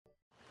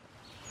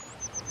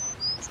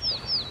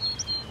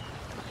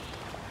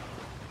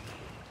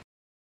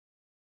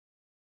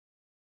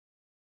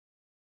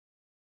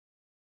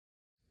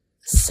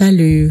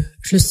Salut,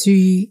 je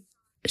suis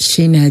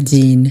Shana.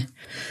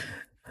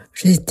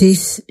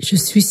 Je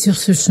suis sur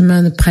ce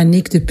chemin de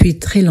pranique depuis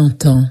très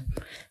longtemps.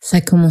 Ça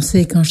a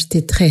commencé quand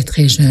j'étais très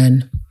très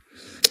jeune.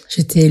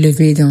 J'étais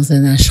élevée dans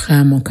un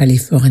ashram en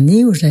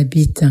Californie où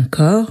j'habite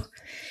encore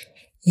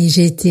et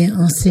j'ai été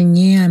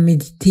enseignée à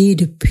méditer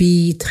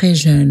depuis très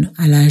jeune,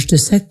 à l'âge de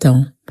 7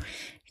 ans.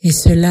 Et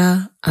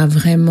cela a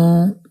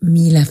vraiment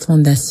mis la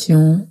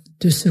fondation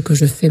de ce que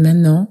je fais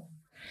maintenant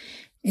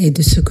et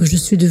de ce que je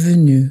suis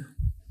devenue.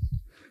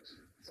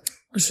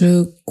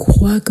 Je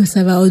crois que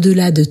ça va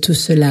au-delà de tout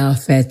cela, en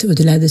fait,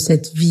 au-delà de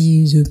cette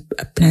vie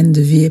pleine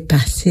de vies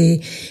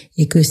passées,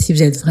 et que si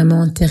vous êtes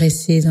vraiment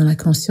intéressé dans la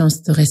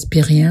conscience de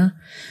respirer,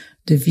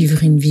 de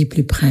vivre une vie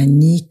plus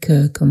pranique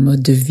comme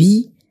mode de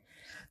vie,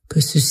 que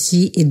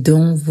ceci est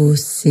dans vos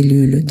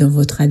cellules, dans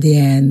votre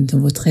ADN, dans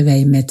votre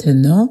réveil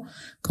maintenant,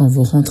 quand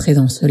vous rentrez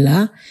dans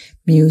cela,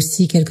 mais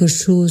aussi quelque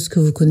chose que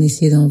vous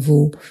connaissez dans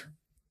vos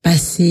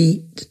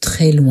passés de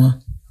très loin.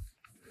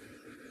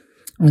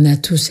 On a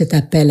tous cet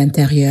appel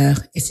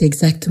intérieur et c'est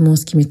exactement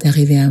ce qui m'est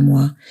arrivé à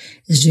moi.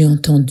 J'ai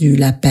entendu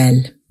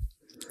l'appel.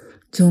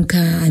 Donc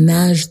à un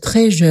âge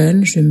très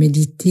jeune, je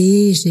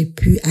méditais, j'ai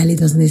pu aller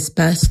dans un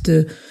espace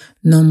de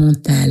non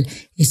mental.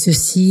 Et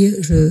ceci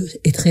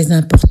est très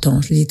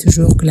important. Je dis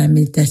toujours que la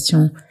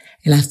méditation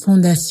est la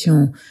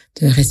fondation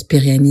de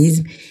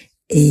respirianisme.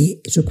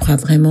 Et je crois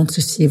vraiment que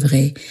ceci est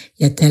vrai.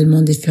 Il y a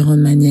tellement différentes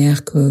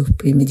manières que vous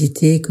pouvez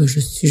méditer, que je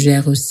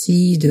suggère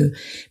aussi, de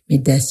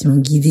méditation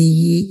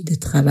guidée, de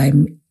travail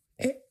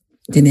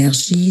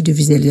d'énergie, de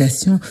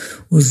visualisation,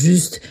 ou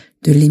juste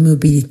de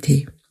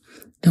l'immobilité.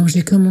 Donc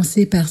j'ai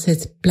commencé par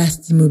cette place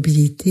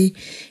d'immobilité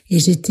et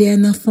j'étais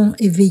un enfant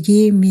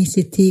éveillé, mais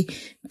c'était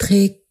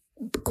très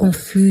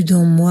confus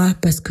dans moi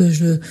parce que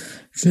je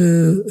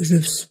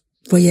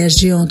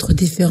voyageais entre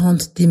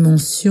différentes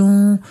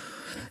dimensions.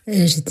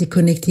 J'étais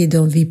connectée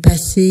dans vie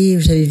passée,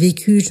 j'avais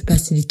vécu, je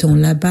passais du temps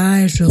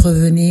là-bas, et je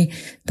revenais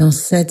dans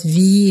cette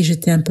vie, et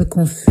j'étais un peu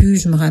confus,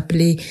 je me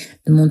rappelais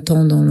de mon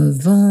temps dans le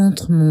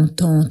ventre, mon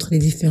temps entre les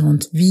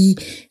différentes vies,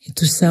 et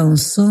tout ça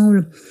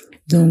ensemble.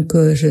 Donc,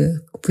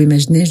 vous pouvez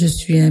imaginer, je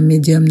suis un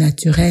médium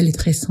naturel et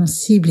très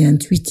sensible et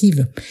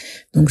intuitive.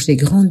 Donc, j'ai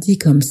grandi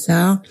comme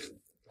ça,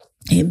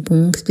 et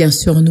bon, bien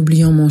sûr, en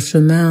oubliant mon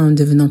chemin, en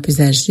devenant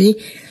plus âgée.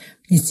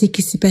 Et ce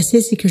qui s'est passé,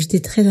 c'est que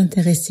j'étais très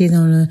intéressée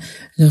dans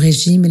le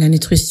régime et la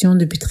nutrition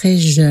depuis très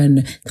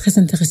jeune, très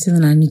intéressée dans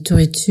la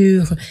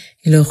nourriture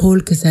et le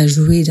rôle que ça a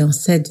joué dans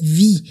cette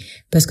vie,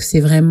 parce que c'est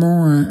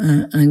vraiment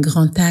un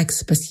grand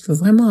axe, parce qu'il faut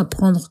vraiment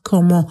apprendre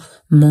comment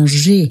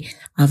manger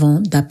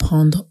avant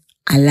d'apprendre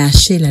à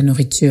lâcher la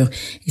nourriture.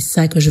 Et c'est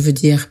ça que je veux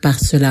dire par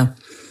cela.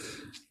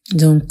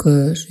 Donc,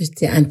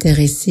 j'étais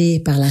intéressée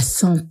par la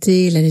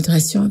santé, la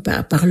nutrition,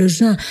 par le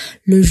jeûne.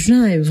 Le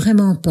jeûne est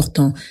vraiment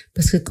important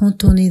parce que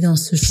quand on est dans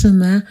ce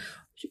chemin,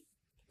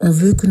 on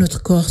veut que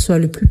notre corps soit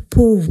le plus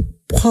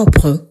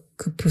propre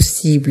que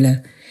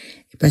possible.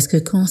 Parce que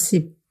quand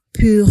c'est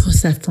pur,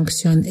 ça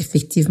fonctionne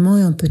effectivement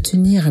et on peut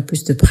tenir à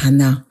plus de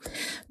prana.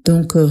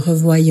 Donc,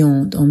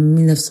 revoyons, en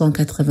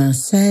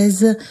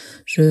 1996,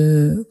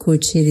 je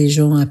coachais les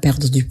gens à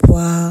perdre du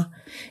poids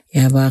et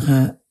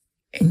avoir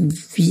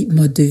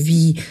mode de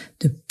vie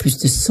de plus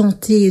de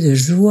santé, de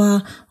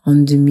joie. En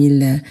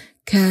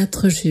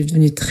 2004, je suis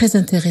devenue très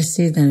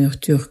intéressée dans la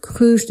nourriture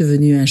crue. Je suis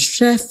devenue un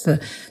chef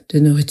de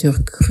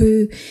nourriture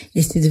crue.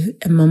 Et c'est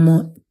un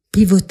moment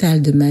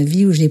pivotal de ma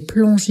vie où j'ai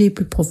plongé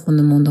plus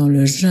profondément dans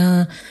le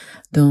jeûne,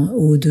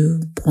 ou de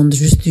prendre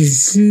juste du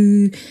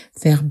jus,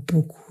 faire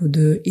beaucoup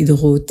de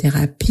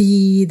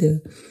hydrothérapie,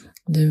 de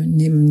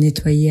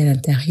nettoyer à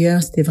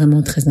l'intérieur, c'était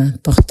vraiment très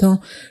important.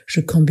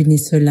 Je combinais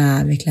cela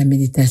avec la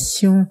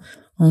méditation.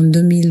 En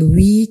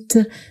 2008,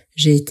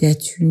 j'ai été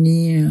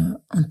attunée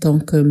en tant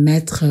que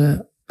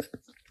maître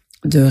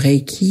de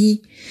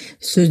Reiki.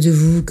 Ceux de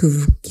vous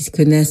qui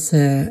connaissent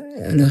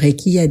le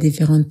Reiki, il y a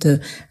différentes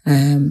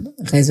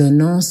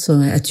résonances,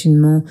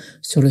 attunements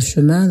sur le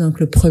chemin.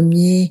 Donc le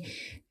premier,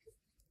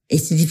 et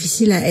c'est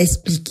difficile à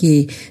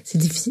expliquer, c'est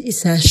difficile,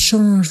 ça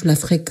change la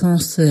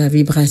fréquence, la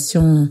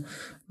vibration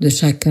de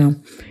chacun.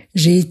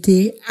 J'ai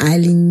été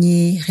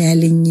alignée,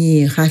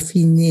 réalignée,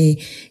 raffinée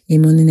et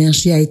mon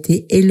énergie a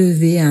été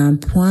élevée à un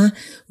point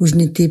où je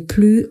n'étais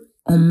plus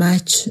en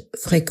match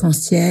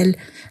fréquentiel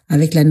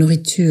avec la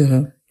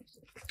nourriture,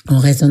 en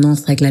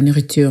résonance avec la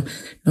nourriture.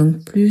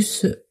 Donc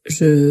plus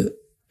je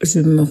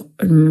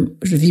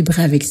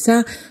vibrais avec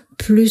ça,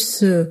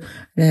 plus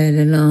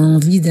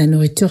l'envie de la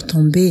nourriture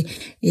tombait.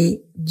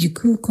 Et du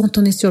coup, quand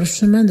on est sur le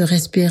chemin de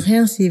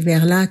respirer, c'est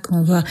vers là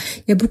qu'on va.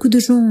 Il y a beaucoup de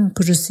gens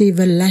que je sais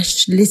veulent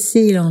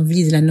laisser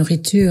l'envie de la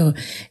nourriture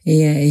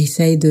et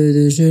essayent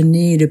de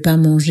jeûner, de pas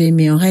manger.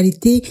 Mais en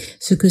réalité,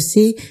 ce que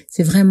c'est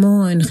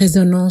vraiment une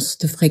résonance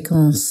de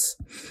fréquence.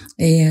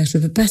 Et je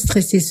veux pas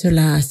stresser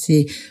cela.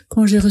 C'est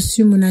quand j'ai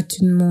reçu mon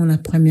attunement la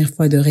première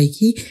fois de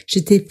Reiki,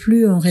 j'étais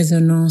plus en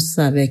résonance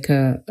avec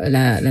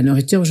la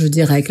nourriture, je veux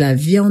dire avec la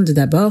viande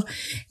d'abord.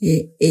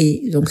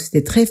 Et donc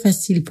c'était très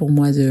facile pour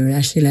moi de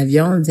lâcher la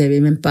viande. conscience, il n'y avait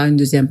même pas une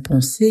deuxième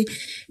pensée.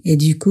 Et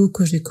du coup,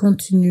 que j'ai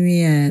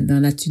continué dans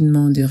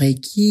l'attunement de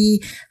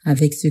Reiki,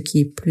 avec ce qui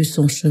est plus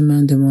en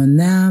chemin de mon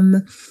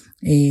âme,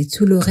 et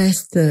tout le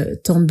reste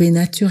tombait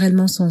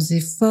naturellement sans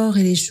effort,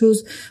 et les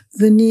choses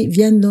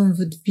viennent dans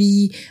votre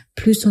vie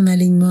plus en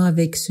alignement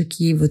avec ce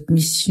qui est votre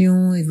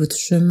mission et votre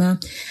chemin.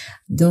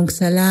 Donc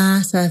ça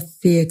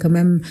fait quand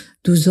même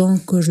 12 ans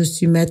que je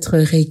suis maître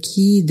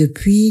Reiki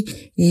depuis,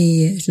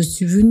 et je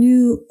suis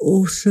venue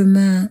au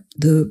chemin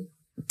de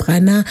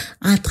prana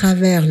à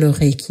travers le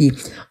Reiki.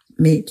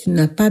 Mais tu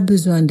n'as pas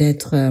besoin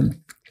d'être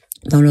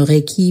dans le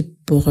Reiki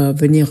pour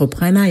venir au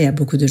prana. Il y a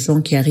beaucoup de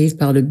gens qui arrivent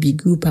par le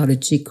Bigu, par le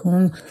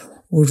Qigong,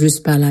 ou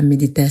juste par la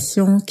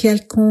méditation,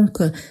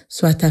 quelconque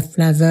soit ta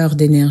flaveur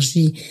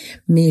d'énergie.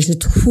 Mais je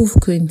trouve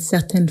qu'une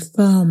certaine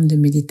forme de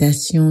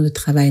méditation, de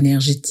travail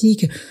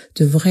énergétique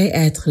doit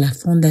être la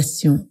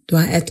fondation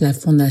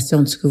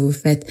de ce que vous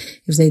faites.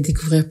 Et vous allez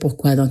découvrir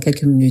pourquoi dans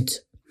quelques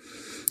minutes.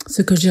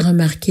 Ce que j'ai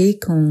remarqué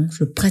quand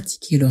je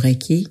pratiquais le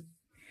Reiki,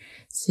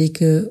 c'est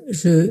que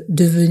je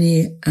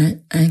devenais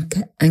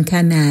un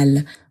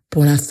canal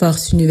pour la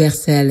force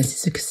universelle.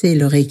 C'est ce que c'est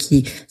le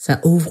Reiki.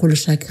 Ça ouvre le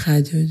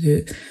chakra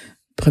de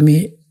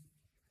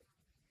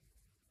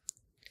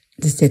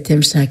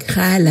septième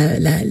chakra.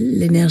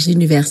 L'énergie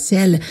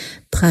universelle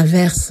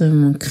traverse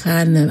mon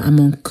crâne à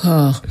mon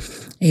corps.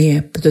 Et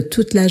de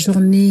toute la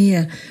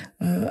journée,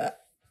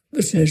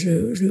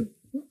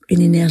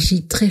 une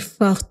énergie très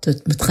forte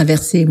me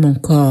traversait mon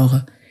corps.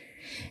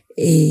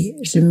 Et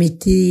je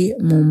mettais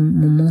mon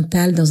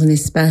mental dans un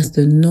espace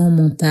de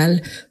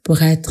non-mental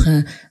pour être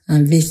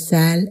un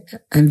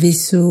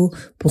vaisseau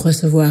pour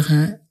recevoir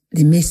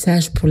des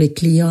messages pour les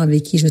clients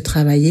avec qui je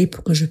travaillais,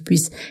 pour que je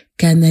puisse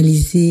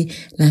canaliser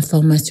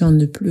l'information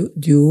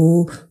du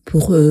haut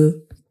pour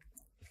eux.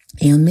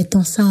 Et en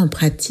mettant ça en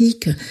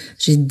pratique,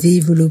 j'ai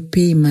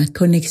développé ma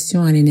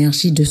connexion à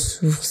l'énergie de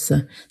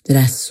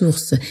la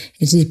source,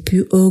 et j'ai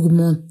pu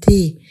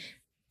augmenter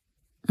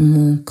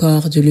mon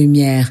corps de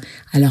lumière.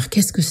 Alors,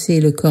 qu'est-ce que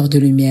c'est le corps de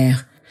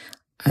lumière?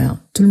 Alors,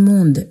 tout le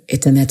monde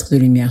est un être de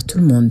lumière, tout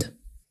le monde.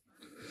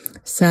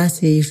 Ça,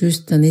 c'est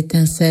juste un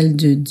étincelle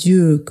de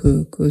Dieu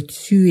que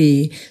tu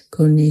es,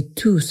 qu'on est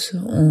tous.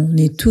 On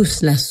est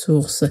tous la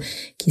source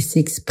qui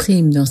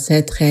s'exprime dans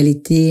cette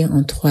réalité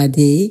en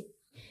 3D,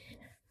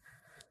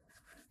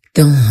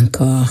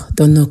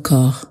 dans nos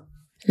corps.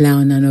 Là,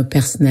 on a nos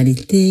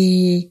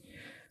personnalités,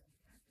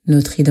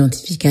 notre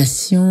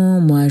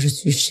identification. Moi, je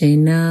suis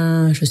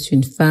Shana, je suis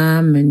une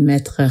femme, une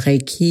maître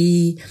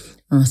Reiki,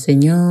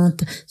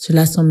 enseignante.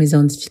 Cela sont mes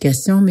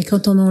identifications. Mais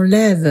quand on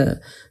enlève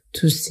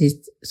tout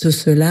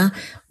cela,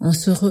 on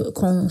se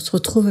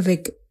retrouve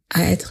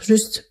à être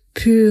juste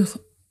pur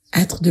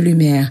être de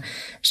lumière.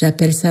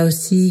 J'appelle ça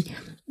aussi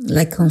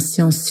la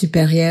conscience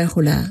supérieure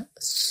ou la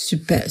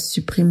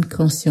suprême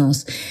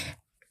conscience.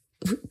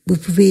 Vous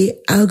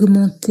pouvez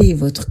augmenter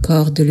votre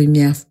corps de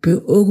lumière, vous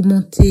pouvez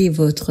augmenter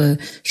votre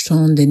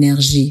champ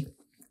d'énergie.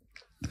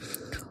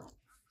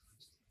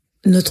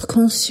 Notre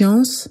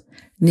conscience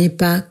n'est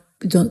pas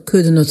que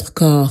de notre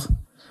corps.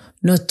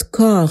 Notre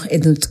corps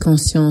est notre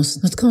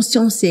conscience. Notre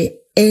conscience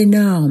est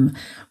énorme.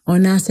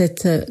 On a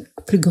cette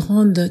plus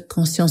grande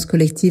conscience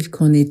collective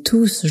qu'on est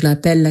tous. Je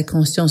l'appelle la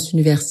conscience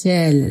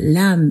universelle,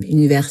 l'âme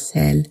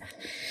universelle.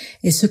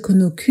 Et ce qu'on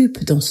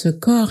occupe dans ce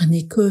corps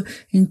n'est que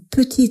une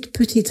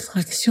petite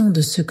fraction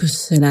de ce que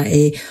cela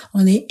est.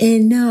 On est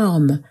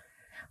énorme.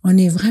 On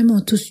est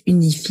vraiment tous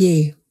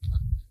unifiés.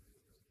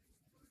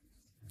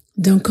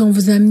 Donc, quand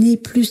vous amenez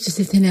plus de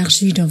cette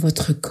énergie dans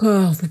votre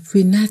corps, vous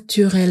pouvez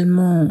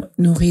naturellement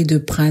nourrir de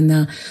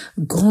prana,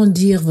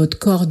 grandir votre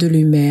corps de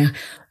lumière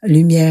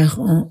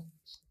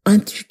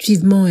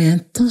intuitivement et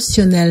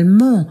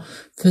intentionnellement,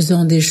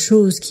 faisant des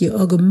choses qui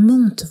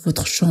augmentent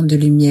votre champ de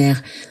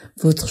lumière,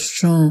 votre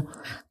champ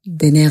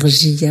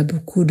d'énergie. Il y a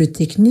beaucoup de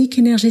techniques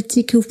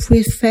énergétiques que vous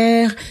pouvez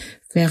faire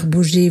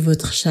bouger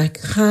votre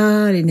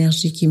chakra,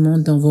 l'énergie qui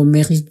monte dans vos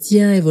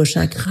méridiens et vos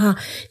chakras.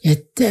 Il y a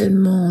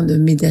tellement de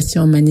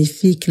méditations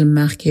magnifiques, le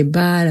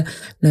Markeba,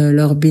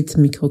 l'orbite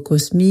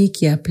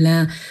microcosmique, il y a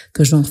plein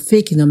que j'en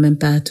fais qui n'ont même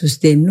pas tous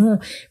des noms.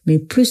 Mais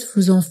plus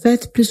vous en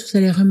faites, plus vous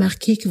allez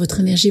remarquer que votre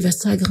énergie va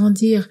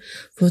s'agrandir.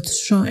 Votre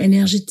champ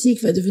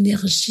énergétique va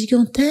devenir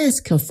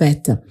gigantesque, en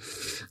fait.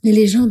 Et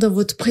les gens dans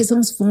votre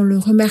présence vont le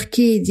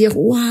remarquer et dire «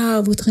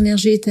 Waouh, votre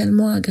énergie est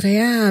tellement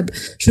agréable,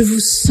 je vous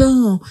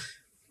sens ».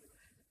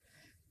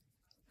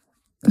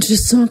 Je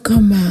sens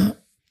comme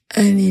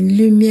une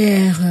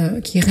lumière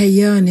qui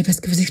rayonne, et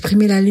parce que vous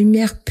exprimez la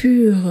lumière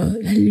pure,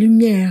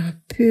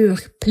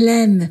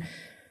 pleine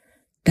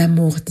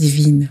d'amour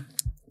divin.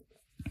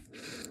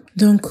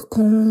 Donc,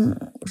 quand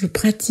je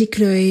pratique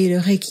le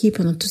Reiki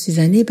pendant toutes ces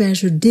années,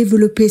 je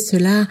développais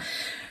cela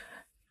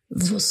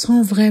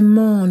sans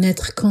vraiment en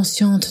être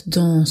consciente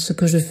dans ce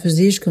que je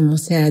faisais, je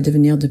commençais à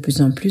devenir de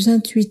plus en plus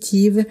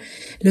intuitive.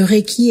 Le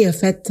Reiki est en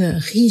fait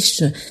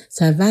riche.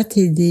 Ça va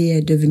t'aider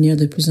à devenir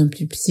de plus en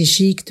plus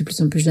psychique, de plus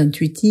en plus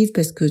intuitive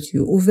parce que tu es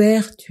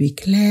ouvert, tu es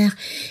clair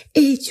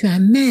et tu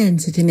amènes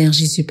cette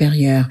énergie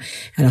supérieure.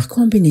 Alors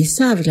combiner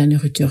ça avec la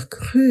nourriture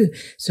crue,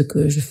 ce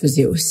que je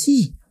faisais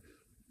aussi.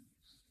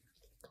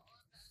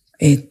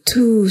 Et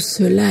tout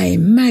cela est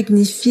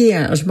magnifié.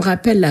 Alors, je me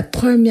rappelle la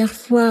première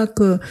fois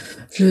que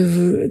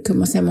je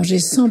commençais à manger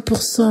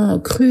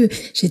 100% cru,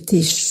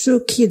 j'étais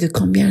choquée de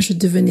combien je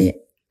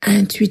devenais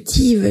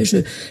intuitive. Je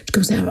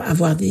commençais à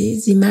avoir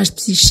des images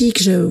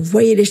psychiques, je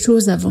voyais les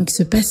choses avant qu'ils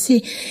se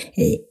passaient.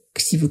 Et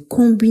si vous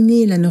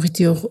combinez la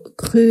nourriture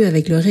crue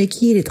avec le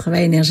Reiki, les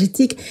travails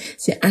énergétiques,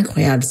 c'est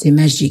incroyable, c'est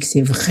magique,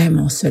 c'est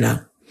vraiment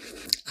cela.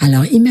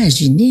 Alors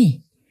imaginez,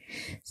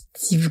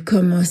 si vous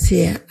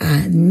commencez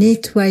à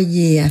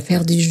nettoyer, à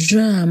faire du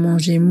jeûne, à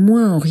manger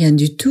moins ou rien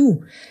du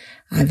tout,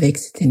 avec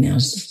cette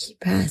énergie qui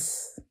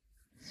passe,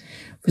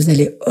 vous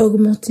allez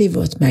augmenter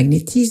votre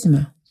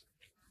magnétisme.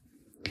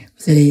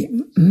 Vous allez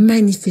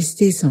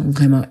manifester sans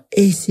vraiment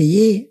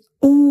essayer.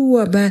 Oh,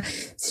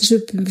 si je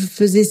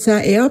faisais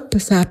ça et hop,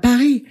 ça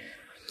apparaît.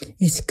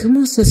 Et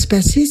comment ça se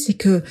passait, c'est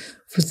que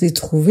vous avez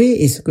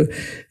trouvé, et ce que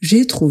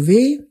j'ai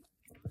trouvé,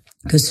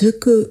 que ce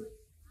que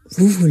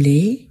vous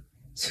voulez,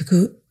 ce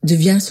que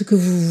devient ce que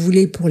vous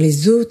voulez pour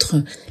les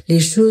autres,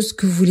 les choses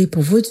que vous voulez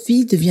pour votre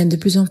vie deviennent de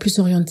plus en plus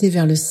orientées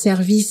vers le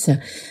service.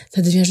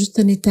 Ça devient juste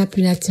un état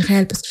plus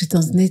naturel parce que vous êtes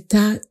dans un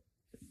état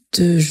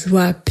de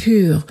joie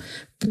pure,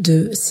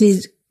 c'est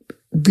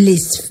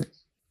bliss,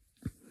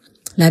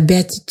 la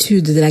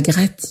béatitude, de la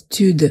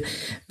gratitude.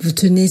 Vous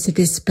tenez cet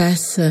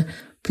espace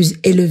plus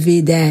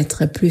élevé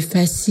d'être, plus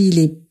facile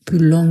et plus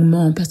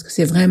longuement parce que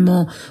c'est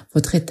vraiment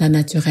votre état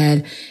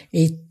naturel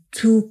et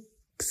tout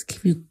ce qui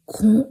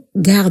vous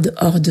garde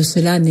hors de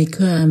cela n'est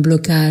qu'un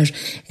blocage.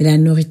 Et la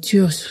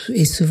nourriture,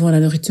 et souvent la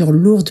nourriture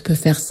lourde peut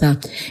faire ça.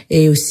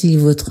 Et aussi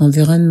votre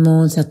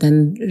environnement,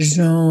 certains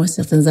gens,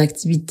 certaines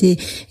activités.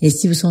 Et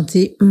si vous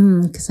sentez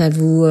que ça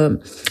vous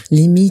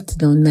limite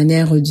d'une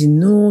manière ou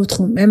d'une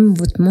autre, même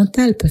votre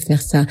mental peut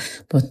faire ça.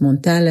 Votre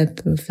mental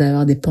peut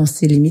avoir des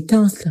pensées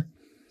limitantes.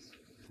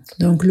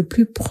 Donc, le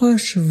plus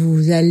proche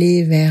vous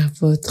allez vers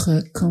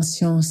votre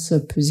conscience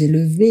plus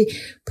élevée,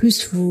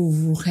 plus vous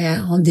vous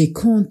rendez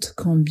compte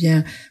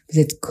combien vous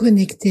êtes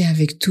connecté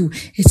avec tout.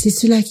 Et c'est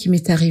cela qui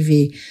m'est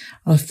arrivé.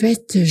 En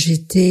fait,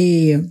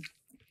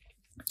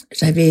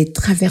 j'avais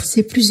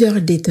traversé plusieurs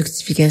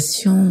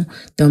détoxifications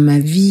dans ma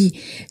vie.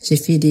 J'ai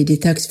fait des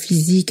détox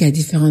physiques à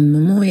différents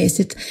moments et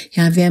il y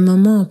avait un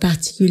moment en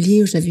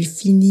particulier où j'avais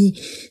fini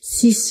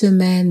 6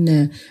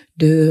 semaines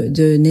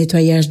de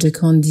nettoyage de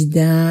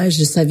candidats.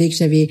 Je savais que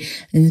j'avais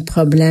un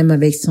problème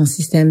avec son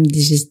système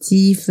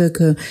digestif,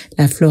 que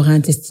la flore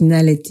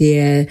intestinale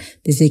était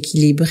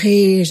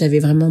déséquilibrée. J'avais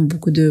vraiment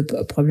beaucoup de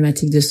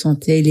problématiques de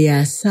santé liées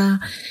à ça.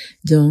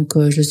 Donc,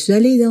 je suis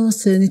allée dans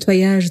ce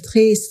nettoyage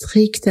très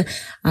strict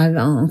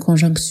en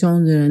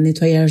conjonction de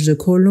nettoyage de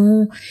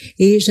côlon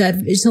et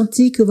j'ai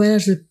senti que voilà,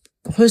 je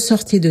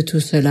ressortais de tout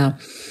cela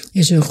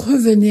et je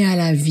revenais à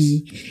la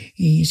vie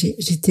et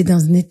j'étais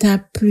dans un état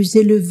plus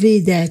élevé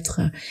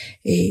d'être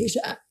et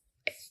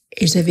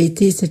j'avais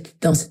été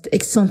dans cet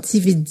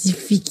extensive et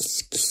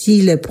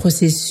difficile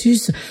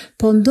processus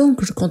pendant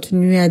que je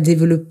continuais à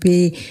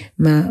développer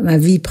ma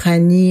vie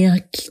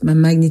pranique, ma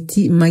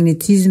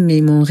magnétisme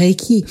et mon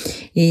Reiki.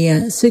 Et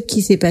ce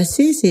qui s'est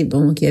passé, c'est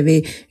qu'il y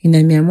avait une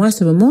amie à moi à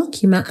ce moment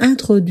qui m'a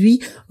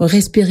introduit au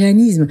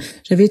respirianisme.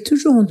 J'avais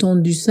toujours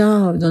entendu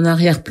ça dans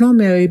l'arrière-plan,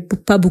 mais j'avais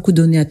pas beaucoup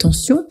donné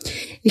attention.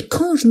 Et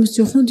quand je me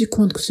suis rendu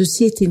compte que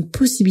ceci était une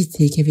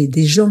possibilité, qu'il y avait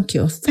des gens qui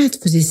en fait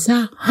faisaient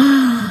ça,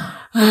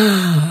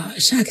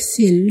 chaque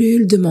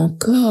cellule de mon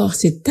corps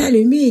s'est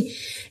allumée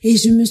et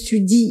je me suis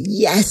dit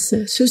yes,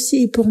 ceci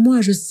est pour moi.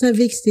 Je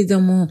savais que c'était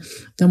dans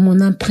mon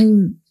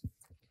imprime,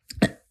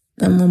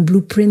 dans mon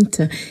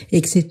blueprint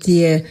et que c'est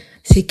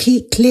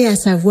clé à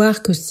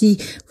savoir que si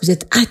vous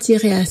êtes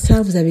attiré à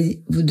ça, vous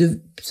avez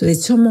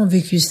sûrement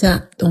vécu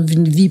ça dans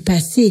une vie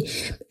passée.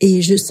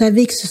 Et je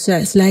savais que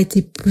cela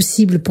était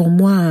possible pour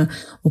moi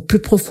au plus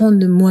profond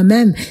de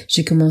moi-même.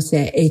 J'ai commencé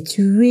à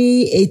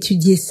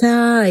étudier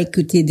ça,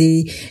 écouter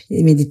des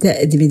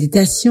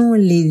méditations,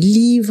 les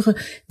livres.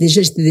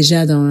 J'étais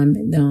déjà dans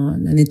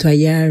le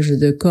nettoyage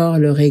de corps,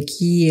 le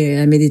Reiki et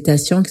la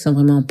méditation qui sont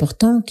vraiment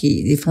importants,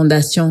 des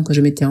fondations que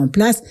je mettais en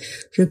place.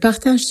 Je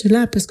partage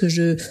cela parce que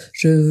je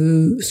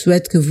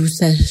souhaite que vous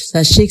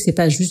sachiez que c'est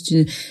pas juste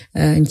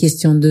une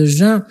question de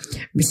jeûne.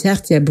 Mais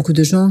certes, il y a beaucoup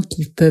de gens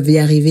qui peuvent y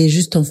arriver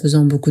juste en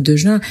faisant beaucoup de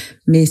jeûne,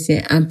 mais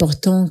c'est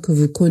important que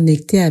vous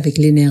connectez avec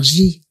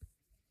l'énergie.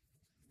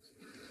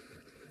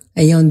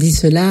 Ayant dit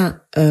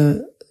cela,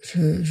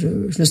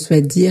 je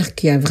souhaite dire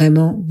qu'il y a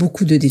vraiment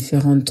beaucoup de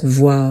différentes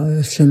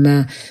voies,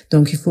 chemins.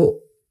 Donc, il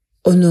faut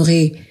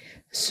honorer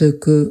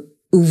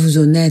où vous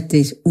en êtes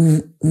et où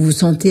vous vous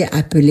sentez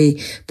appelé.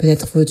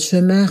 Peut-être votre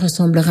chemin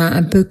ressemblera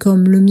un peu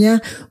comme le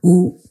mien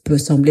ou peut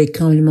sembler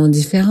complètement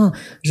différent.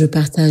 Je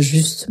partage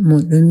juste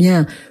le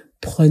mien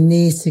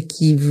Prenez ce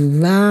qui vous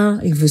va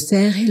et vous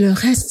sert et le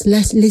reste,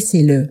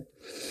 laissez-le.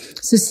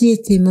 Ceci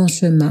était mon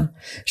chemin.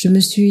 Je me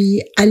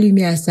suis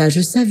allumée à ça.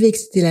 Je savais que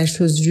c'était la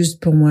chose juste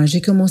pour moi.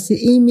 J'ai commencé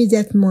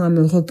immédiatement à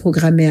me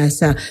reprogrammer à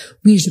ça.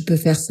 Oui, je peux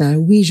faire ça.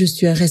 Oui, je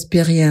suis un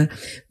respirien.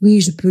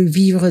 Oui, je peux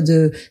vivre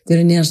de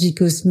l'énergie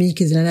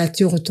cosmique et de la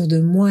nature autour de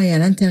moi et à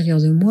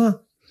l'intérieur de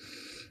moi.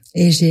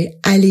 Et j'ai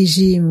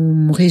allégé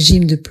mon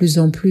régime de plus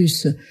en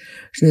plus.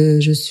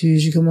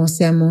 J'ai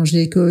commencé à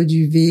manger que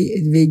du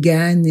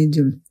vegan et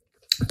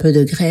peu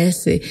de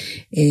graisse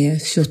et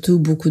surtout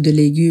beaucoup de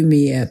légumes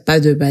et pas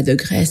de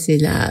graisse. Et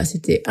là,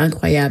 c'était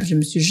incroyable. Je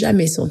me suis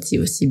jamais sentie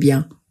aussi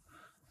bien.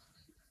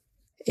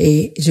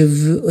 Et je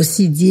veux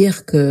aussi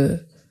dire que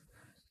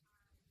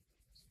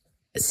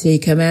c'est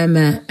quand même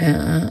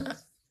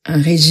un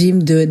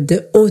régime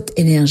de haute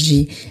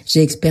énergie.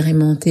 J'ai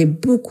expérimenté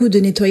beaucoup de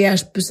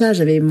nettoyage. Pour ça,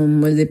 j'avais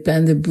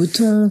plein de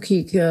boutons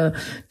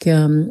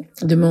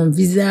de mon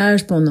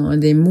visage pendant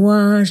des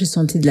mois. J'ai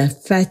senti de la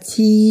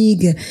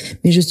fatigue,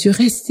 mais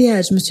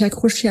je me suis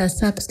accrochée à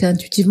ça parce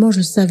qu'intuitivement,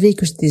 je savais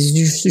que c'était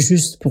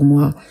juste pour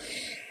moi.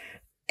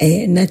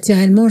 Et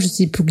naturellement, je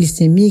suis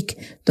hypoglycémique,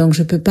 donc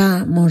je peux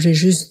pas manger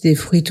juste des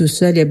fruits tout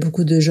seul. Il y a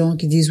beaucoup de gens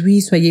qui disent oui,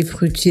 soyez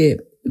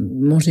fruitiers.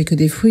 Manger que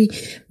des fruits,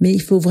 mais il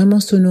faut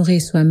vraiment s'honorer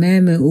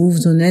soi-même où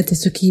vous en êtes et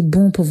ce qui est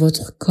bon pour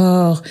votre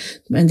corps,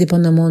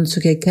 indépendamment de ce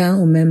que quelqu'un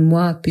ou même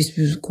moi puisse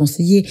vous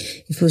conseiller.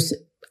 Il faut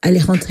aller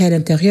rentrer à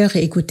l'intérieur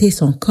et écouter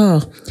son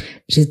corps.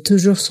 J'ai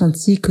toujours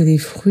senti que les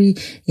fruits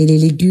et les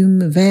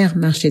légumes verts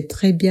marchaient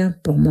très bien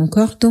pour mon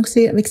corps, donc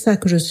c'est avec ça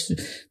que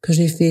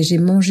j'ai fait. J'ai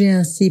mangé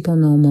ainsi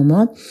pendant un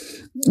moment.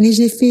 Et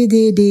j'ai fait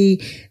des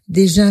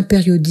jeûnes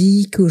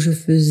périodiques où je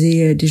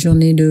faisais des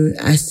journées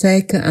à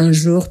sec, un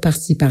jour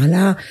par-ci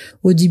par-là.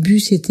 Au début,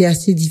 c'était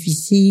assez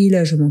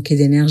difficile, je manquais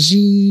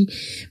d'énergie,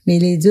 mais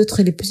les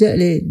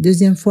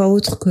deuxième fois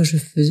autres que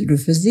le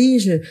faisais,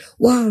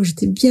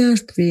 j'étais bien,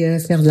 je pouvais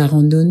faire de la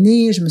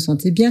randonnée, je me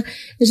sentais bien,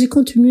 et j'ai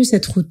continué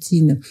cette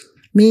routine.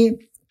 Mais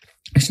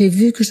j'ai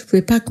vu que je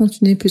pouvais pas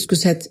continuer plus que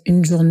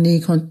une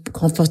journée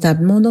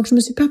confortablement, donc je me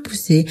suis pas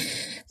poussée.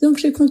 Donc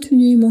j'ai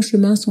continué mon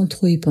chemin sans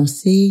trop y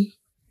penser.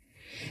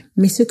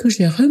 Mais ce que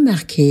j'ai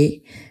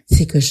remarqué,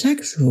 c'est que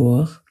chaque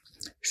jour,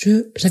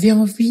 j'avais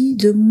envie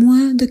de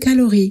moins de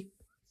calories,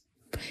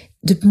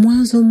 de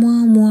moins en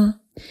moins.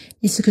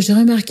 Et ce que j'ai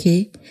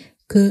remarqué,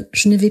 que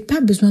je n'avais pas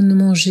besoin de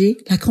manger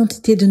la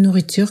quantité de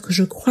nourriture que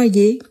je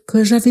croyais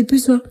que j'avais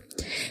besoin.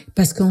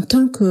 Parce qu'en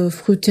tant que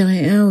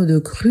fruitérien ou de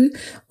cru,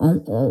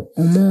 on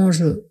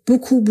mange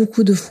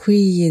beaucoup de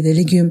fruits et de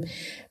légumes.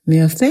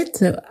 Mais en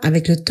fait,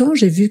 avec le temps,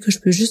 j'ai vu que je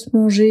peux juste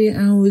manger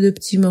un ou deux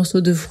petits morceaux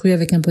de fruits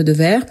avec un peu de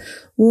verre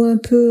ou un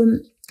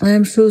peu la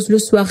même chose le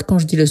soir. Quand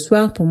je dis le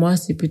soir, pour moi,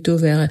 c'est plutôt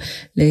vers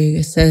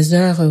les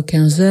 16h,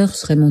 15h, ce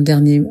serait mon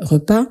dernier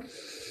repas.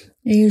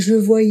 Et je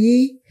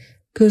voyais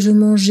que je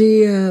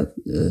mangeais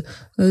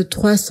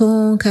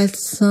 300,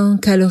 400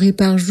 calories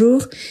par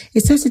jour. Et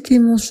ça, c'était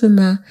mon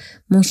chemin.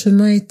 Mon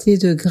chemin était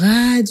de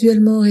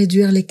graduellement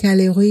réduire les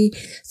calories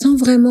sans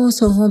vraiment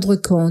s'en rendre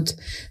compte.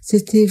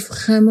 C'était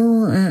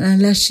vraiment un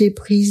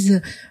lâcher-prise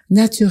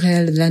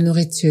naturel de la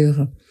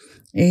nourriture.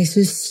 Et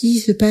ceci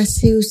se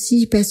passait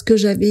aussi parce que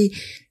j'avais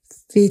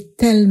fait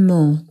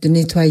tellement de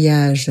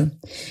nettoyage.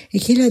 Et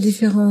quelle est la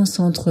différence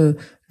entre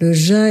le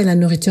jeûne et la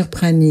nourriture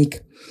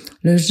pranique?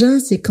 Le jeûne,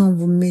 c'est quand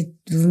vous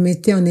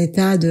mettez en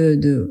état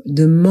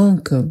de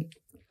manque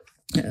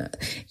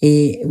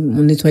et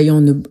en nettoyant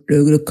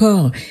le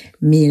corps.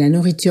 Mais la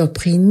nourriture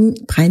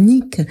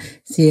pranique,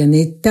 c'est un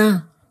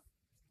état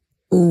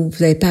où vous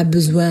n'avez pas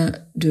besoin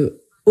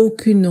de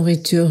aucune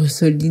nourriture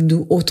solide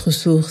ou autre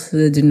source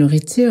de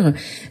nourriture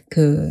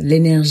que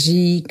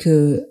l'énergie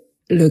que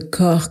le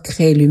corps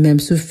crée lui-même,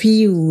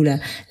 Sophie, ou la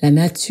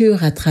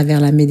nature à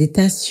travers la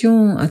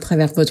méditation, à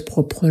travers votre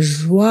propre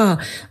joie.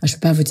 Je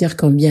peux pas vous dire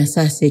combien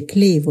ça c'est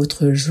clé.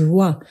 Votre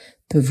joie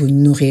peut vous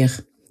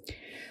nourrir.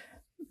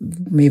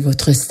 Mais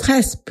votre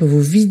stress peut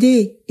vous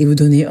vider et vous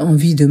donner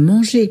envie de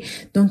manger.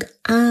 Donc,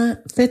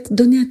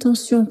 donnez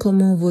attention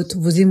comment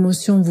vos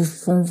émotions vous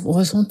font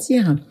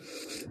ressentir.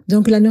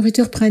 Donc, la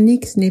nourriture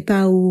pranique, ce n'est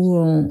pas où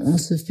on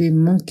se fait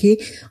manquer.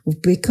 Vous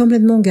pouvez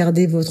complètement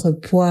garder votre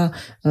poids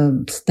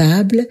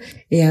stable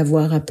et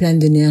avoir plein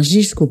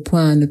d'énergie jusqu'au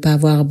point de ne pas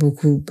avoir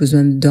beaucoup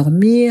besoin de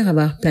dormir,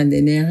 avoir plein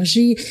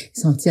d'énergie,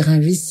 sentir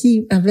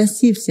invincible.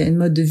 C'est un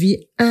mode de vie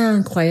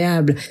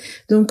incroyable.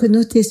 Donc,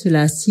 notez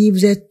cela. Si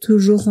vous êtes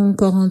toujours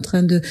encore en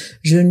train de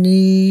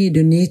jeûner,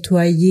 de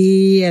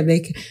nettoyer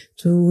avec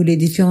tous les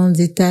différentes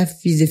étapes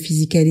de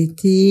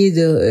physicalité,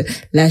 de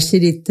lâcher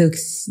des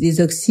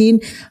toxines,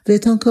 vous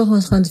êtes encore en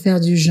train de faire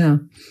du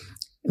jeûne.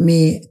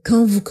 Mais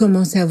quand vous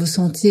commencez à vous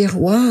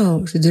sentir,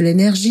 waouh, j'ai de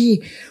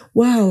l'énergie,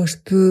 waouh, je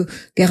peux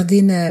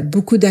garder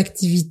beaucoup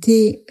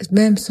d'activités,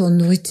 même sans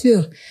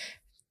nourriture.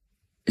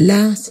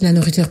 Là, c'est la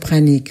nourriture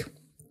pranique.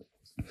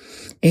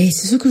 Et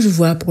c'est ce que je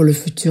vois pour le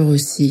futur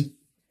aussi.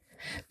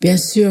 Bien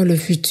sûr, le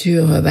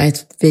futur va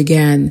être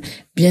vegan.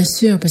 Bien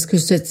sûr, parce que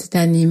cette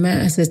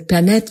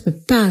planète ne peut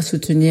pas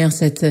soutenir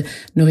cette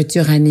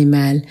nourriture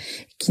animale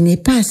qui n'est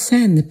pas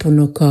saine pour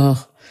nos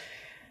corps.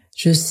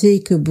 Je sais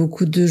que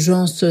beaucoup de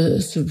gens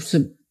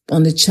ont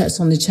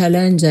des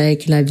challenges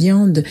avec la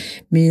viande,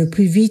 mais le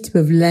plus vite ils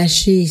peuvent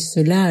lâcher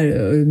cela,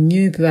 le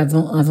mieux ils peuvent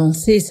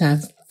avancer. Ça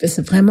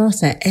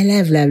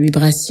élève la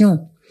vibration.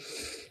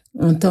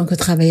 En tant que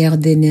travailleur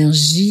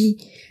d'énergie,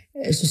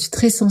 je suis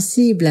très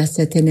sensible à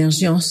cette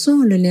énergie. On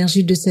sent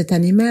l'énergie de cet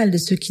animal, de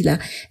ce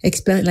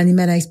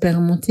l'animal a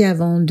expérimenté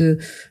avant de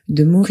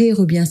mourir,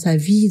 ou bien sa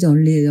vie dans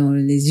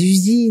les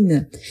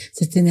usines.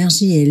 Cette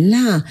énergie est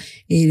là,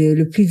 et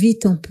le plus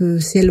vite on peut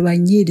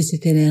s'éloigner de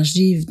cette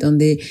énergie dans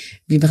des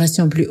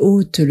vibrations plus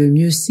hautes, le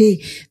mieux c'est.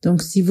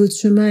 Donc si votre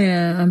chemin est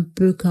un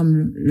peu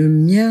comme le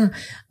mien,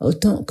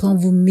 autant quand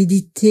vous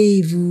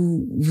méditez,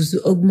 vous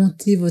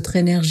augmentez votre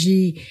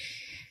énergie,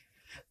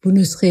 vous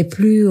ne serez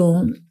plus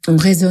en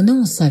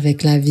résonance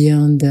avec la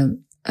viande,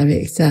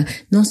 avec ça.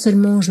 Non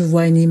seulement je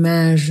vois une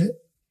image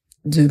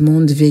de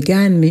monde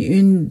vegan, mais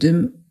une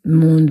de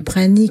monde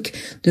pranique,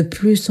 de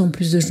plus en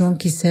plus de gens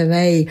qui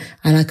s'éveillent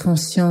à la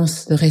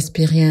conscience de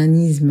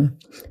respirianisme.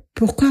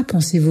 Pourquoi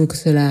pensez-vous que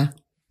cela?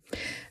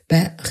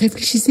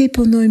 Réfléchissez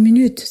pendant 1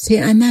 minute.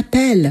 C'est un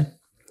appel.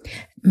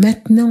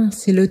 Maintenant,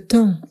 c'est le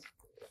temps.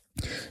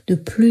 De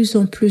plus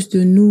en plus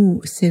de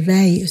nous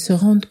s'éveillent, se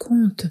rendent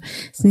compte,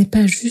 ce n'est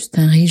pas juste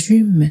un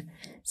régime,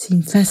 c'est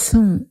une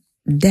façon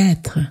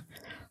d'être,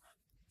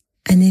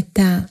 un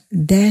état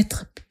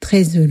d'être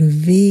très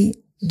élevé,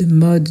 de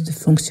mode de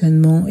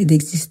fonctionnement et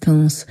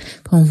d'existence.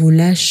 Quand vous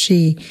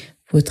lâchez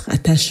votre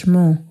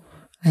attachement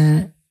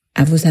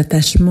à vos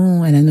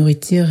attachements, à la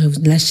nourriture, et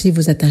vous lâchez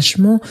vos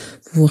attachements,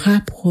 vous vous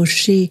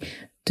rapprochez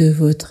de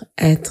votre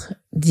être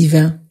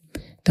divin.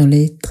 Dans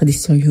les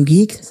traditions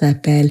yogiques, ça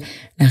s'appelle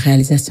la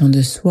réalisation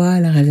de soi,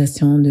 la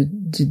réalisation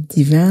du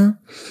divin.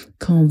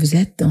 Quand vous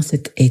êtes dans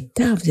cet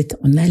état, vous êtes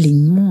en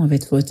alignement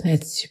avec votre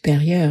être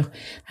supérieur,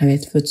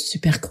 avec votre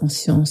super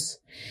conscience.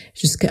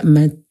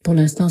 Pour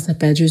l'instant, ça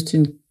peut être juste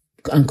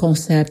un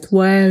concept.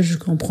 Ouais, je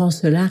comprends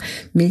cela,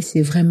 mais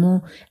c'est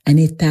vraiment un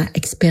état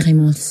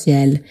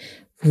expérimentiel.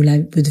 Vous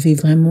devez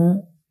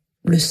vraiment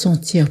le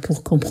sentir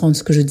pour comprendre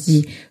ce que je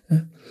dis.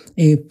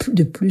 Et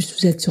de plus,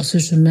 vous êtes sur ce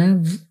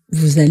chemin,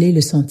 vous allez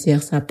le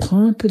sentir. Ça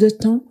prend un peu de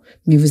temps,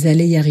 mais vous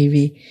allez y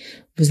arriver.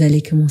 Vous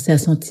allez commencer à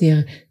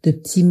sentir de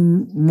petits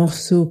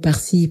morceaux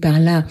par-ci,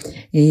 par-là.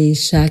 Et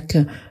chaque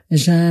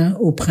jeûne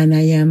au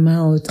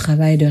pranayama, au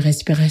travail de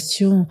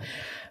respiration,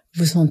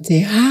 vous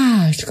sentez,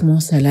 je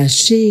commence à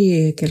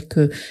lâcher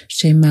quelques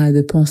schémas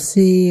de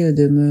pensée,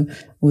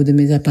 ou de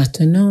mes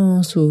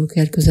appartenances, ou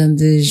quelques-uns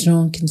des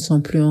gens qui ne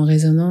sont plus en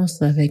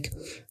résonance avec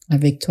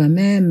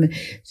toi-même.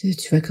 Tu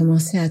vas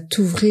commencer à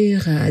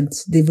t'ouvrir, à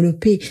se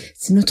développer.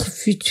 C'est notre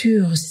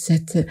futur,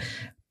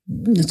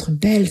 notre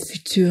bel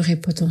futur et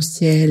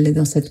potentiel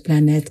dans cette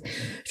planète.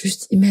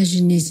 Juste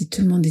imaginez si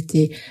tout le monde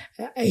était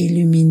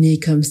illuminé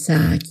comme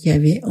ça, qui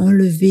avait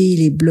enlevé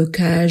les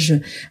blocages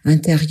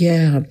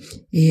intérieurs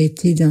et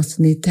était dans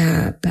son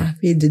état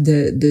parfait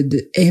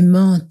de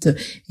aimante,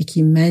 et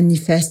qui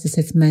manifeste de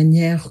cette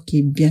manière qui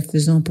est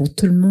bienfaisant pour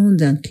tout le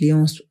monde,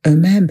 incluant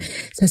eux-mêmes.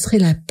 Ça serait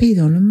la paix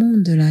dans le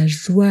monde, de la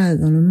joie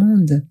dans le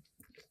monde.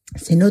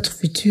 C'est notre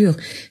futur,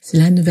 c'est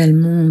la nouvelle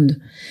monde.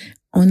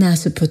 On a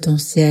ce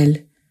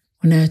potentiel.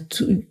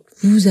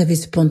 Vous avez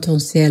ce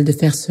potentiel de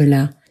faire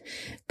cela.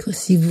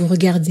 Si vous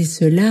regardez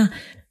cela,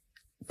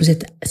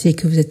 c'est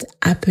que vous êtes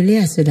appelé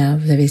à cela.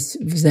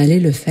 Vous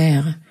allez le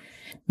faire.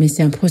 Mais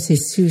c'est un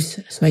processus.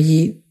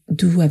 Soyez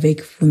doux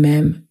avec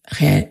vous-même,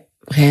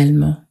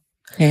 réellement.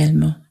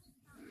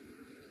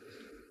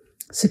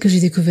 Ce que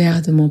j'ai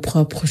découvert de mon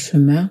propre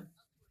chemin,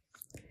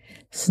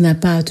 ce n'a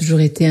pas toujours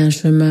été un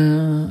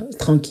chemin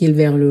tranquille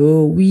vers le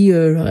haut. Oui,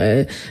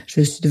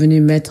 je suis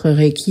devenue maître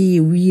Reiki.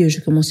 Oui, j'ai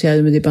commencé à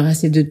me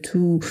débarrasser de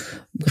tout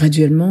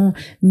graduellement.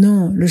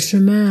 Non, le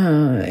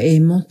chemin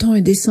est montant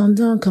et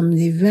descendant comme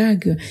des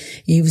vagues.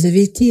 Et vous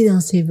avez été dans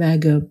ces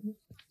vagues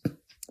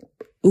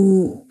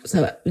où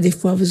des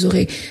fois vous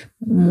aurez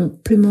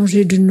plus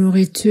mangé de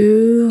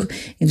nourriture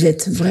et vous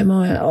êtes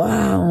vraiment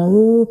en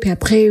haut, puis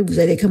après vous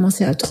allez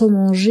commencer à trop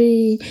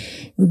manger,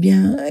 ou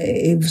bien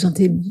et vous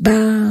sentez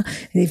bas,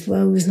 et des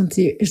fois vous vous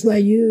sentez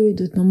joyeux, et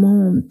d'autres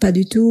moments pas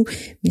du tout.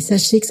 Mais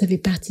sachez que ça fait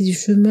partie du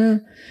chemin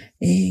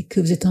et que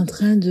vous êtes en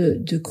train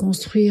de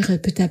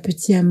construire petit à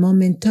petit un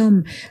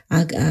momentum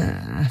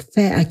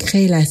à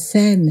créer la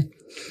scène.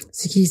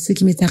 Ce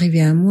qui m'est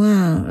arrivé à moi,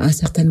 à un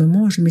certain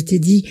moment, je m'étais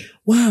dit,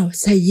 waouh,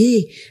 ça y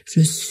est,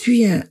 je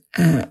suis un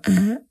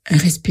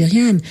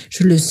respirian,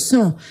 je le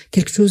sens,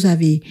 quelque chose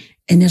avait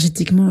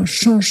énergétiquement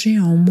changé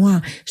en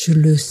moi, je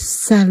le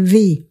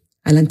savais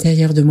à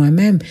l'intérieur de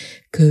moi-même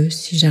que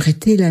si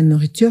j'arrêtais la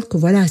nourriture, que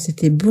voilà,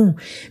 c'était bon.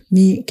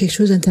 Mais quelque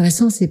chose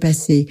d'intéressant s'est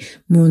passé.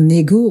 Mon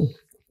ego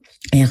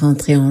est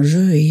rentré en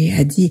jeu et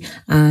a dit,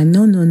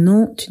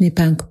 non, tu n'es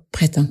pas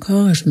prête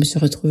encore, je me suis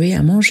retrouvée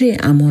à manger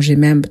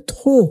même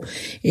trop.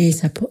 Et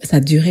ça a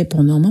duré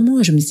pendant un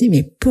moment. Je me disais,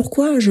 mais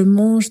pourquoi je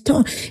mange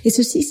tant? Et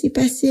ceci s'est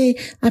passé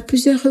à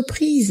plusieurs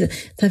reprises.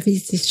 Ça fait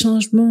ces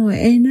changements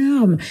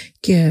énormes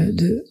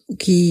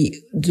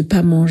de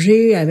pas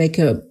manger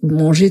avec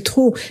manger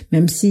trop.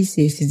 Même si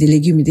c'est des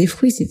légumes et des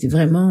fruits, c'était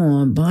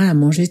vraiment à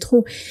manger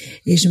trop.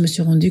 Et je me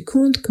suis rendu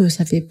compte que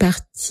ça fait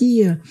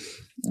partie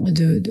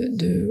de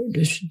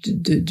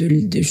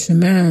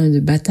chemin de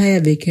bataille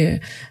avec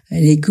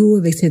l'ego,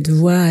 avec cette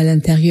voix à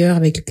l'intérieur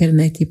avec laquelle on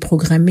a été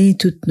programmé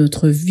toute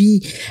notre vie,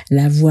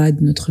 la voix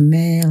de notre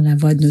mère, la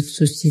voix de notre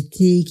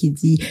société qui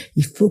dit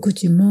il faut que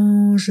tu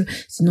manges,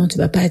 sinon tu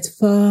vas pas être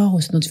fort,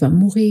 ou sinon tu vas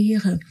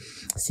mourir.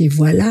 Ces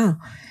voix-là.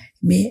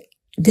 Mais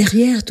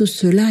derrière tout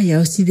cela, il y a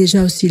aussi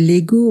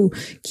l'ego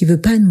qui veut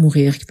pas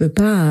mourir, qui veut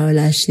pas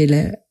lâcher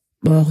la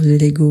mort de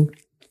l'ego.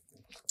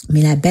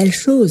 Mais la belle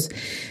chose,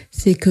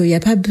 c'est qu'il n'y a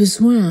pas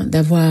besoin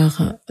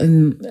d'avoir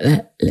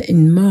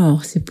une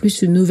mort. C'est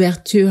plus une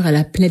ouverture à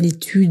la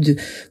plénitude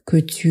que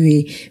tu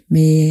es.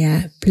 Mais il y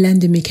a plein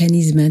de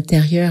mécanismes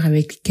intérieurs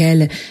avec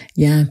lesquels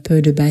il y a un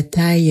peu de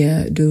bataille,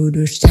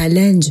 de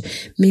challenge.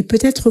 Mais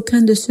peut-être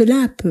aucun de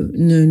ceux-là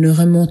ne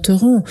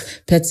remonteront.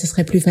 Peut-être ce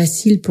serait plus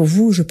facile pour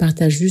vous. Je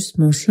partage juste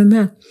mon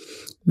chemin.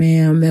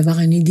 Mais avoir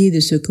une idée de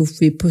ce que vous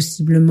pouvez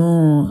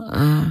possiblement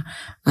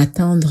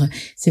atteindre,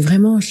 c'est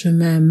vraiment un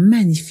chemin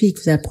magnifique.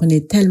 Vous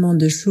apprenez tellement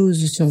de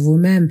choses sur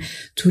vous-même.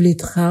 Tous les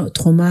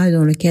traumas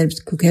auxquels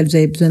vous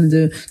avez besoin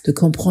de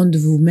comprendre de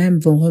vous-même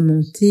vont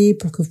remonter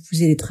pour que vous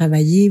puissiez les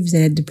travailler. Vous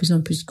allez être de plus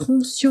en plus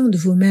conscient de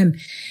vous-même.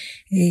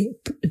 Et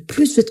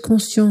plus vous êtes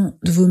conscient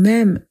de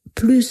vous-même,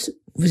 plus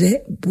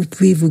vous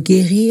pouvez vous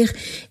guérir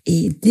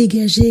et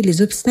dégager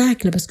les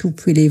obstacles parce que vous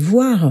pouvez les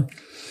voir.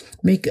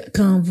 Mais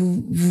quand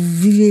vous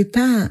vivez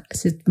pas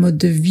cette mode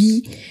de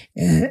vie,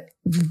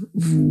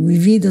 vous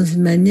vivez dans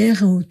une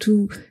manière où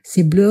tous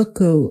ces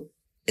blocs,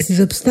 ces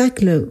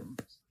obstacles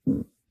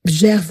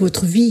gèrent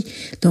votre vie.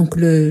 Donc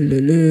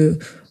le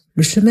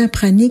chemin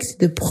pranique,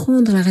 c'est de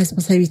prendre la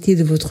responsabilité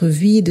de votre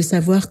vie, de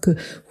savoir que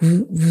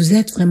vous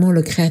êtes vraiment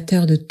le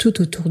créateur de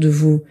tout autour de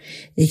vous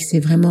et que c'est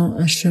vraiment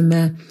un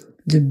chemin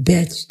de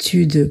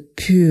béatitude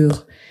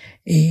pure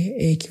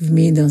et qui vous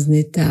met dans un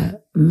état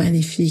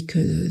magnifique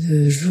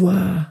de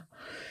joie,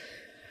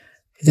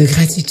 de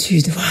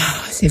gratitude.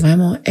 Waouh, c'est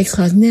vraiment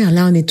extraordinaire.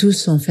 Là, on est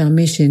tous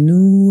enfermés chez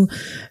nous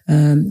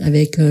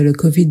avec le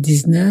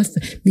Covid-19,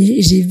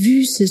 mais j'ai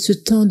vu ce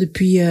temps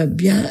depuis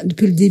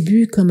le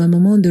début comme un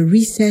moment de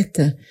reset.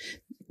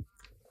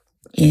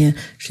 Et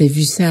j'ai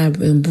vu ça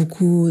dans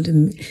beaucoup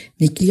de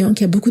mes clients,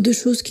 qu'il y a beaucoup de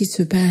choses qui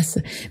se passent,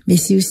 mais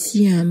c'est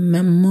aussi un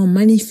moment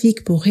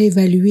magnifique pour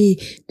réévaluer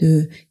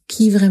de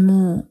qui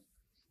vraiment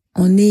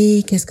on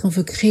est, qu'est-ce qu'on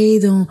veut créer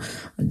dans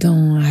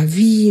la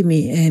vie,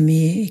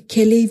 mais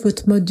quel est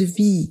votre mode de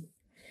vie?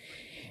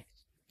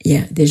 Il y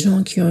a des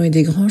gens qui ont eu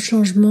des grands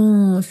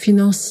changements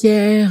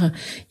financiers,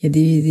 il y a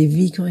des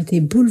vies qui ont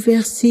été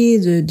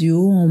bouleversées du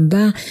haut en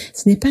bas.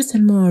 Ce n'est pas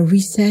seulement un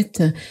reset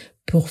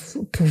pour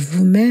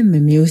vous-même,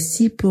 mais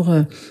aussi pour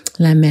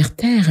la mère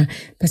Terre,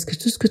 parce que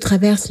tout ce que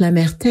traverse la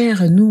mère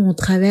Terre, nous on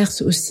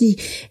traverse aussi,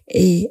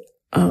 et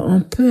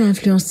on peut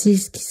influencer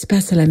ce qui se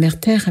passe à la mère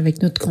Terre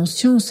avec notre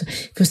conscience.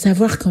 Il faut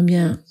savoir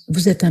combien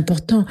vous êtes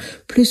important.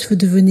 Plus vous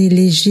devenez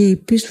léger,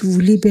 plus vous vous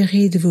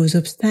libérez de vos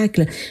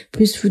obstacles,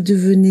 plus vous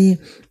devenez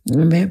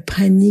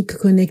pranique,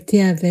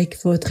 connecté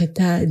avec votre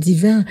état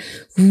divin,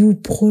 vous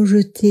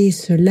projetez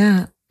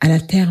cela à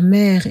la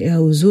terre-mère et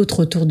aux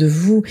autres autour de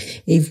vous,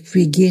 et vous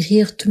pouvez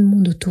guérir tout le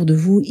monde autour de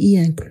vous, y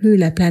inclut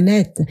la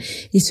planète.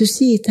 Et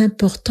ceci est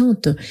important.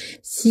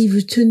 Si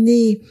vous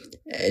tenez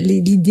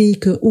l'idée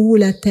que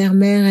la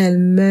terre-mère elle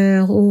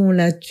meurt, on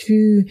la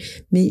tue,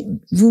 mais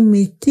vous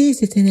mettez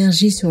cette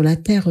énergie sur la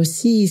terre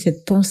aussi,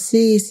 cette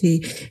pensée,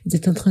 vous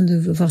êtes en train de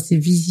voir ces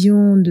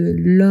visions de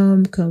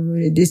l'homme comme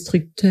le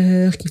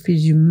destructeur qui fait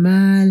du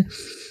mal,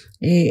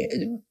 et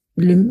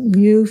le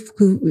mieux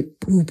que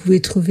vous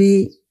pouvez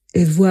trouver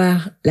et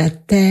voir la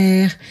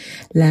terre,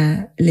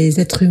 les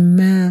êtres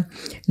humains,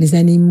 les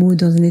animaux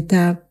dans un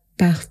état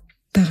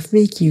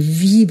parfait qui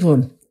vibre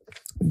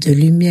de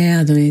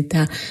lumière, dans un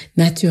état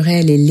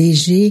naturel et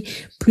léger,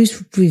 plus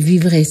vous pouvez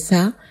vivre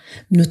ça.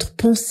 Notre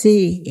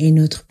pensée et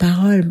notre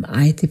parole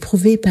a été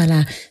prouvé par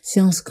la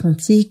science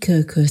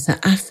quantique que ça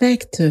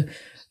affecte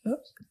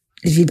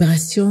les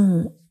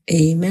vibrations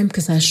et même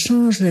que ça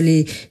change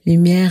les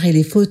lumières et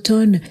les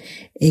photons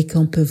et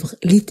qu'on peut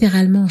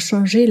littéralement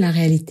changer la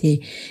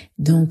réalité.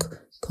 Donc,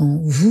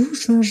 quand vous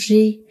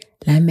changez,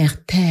 la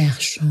mère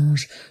Terre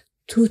change,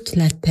 toute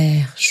la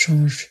Terre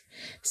change.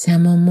 C'est un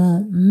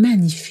moment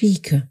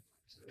magnifique.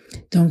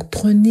 Donc,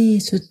 prenez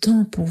ce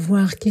temps pour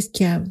voir qu'est-ce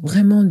qui a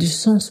vraiment du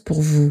sens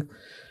pour vous.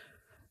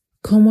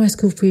 Comment est-ce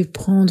que vous pouvez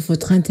prendre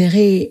votre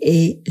intérêt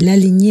et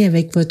l'aligner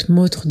avec votre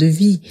mode de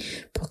vie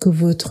pour que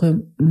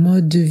votre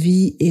mode de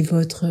vie et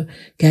votre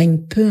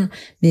gagne-pain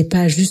n'est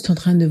pas juste en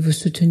train de vous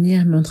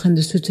soutenir, mais en train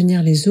de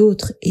soutenir les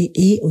autres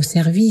et au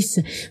service.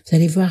 Vous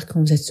allez voir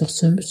quand vous êtes sur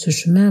ce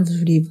chemin, vous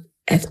voulez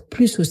être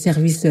plus au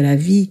service de la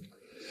vie.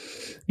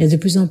 Il y a de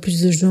plus en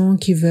plus de gens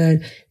qui veulent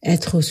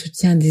être au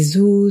soutien des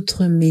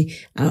autres, mais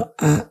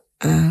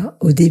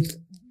au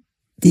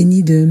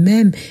déni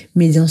d'eux-mêmes.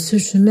 Mais dans ce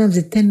chemin, vous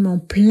êtes tellement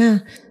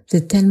plein, vous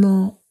êtes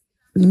tellement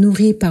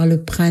nourri par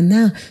le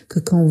prana que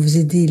quand vous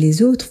aidez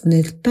les autres,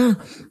 vous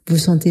vous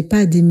sentez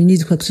pas démunis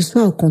de quoi que ce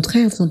soit. Au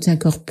contraire, vous vous sentez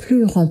encore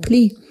plus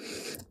rempli.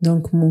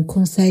 Donc, mon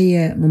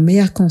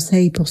meilleur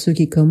conseil pour ceux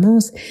qui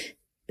commencent,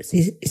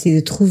 c'est de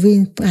trouver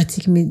une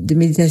pratique de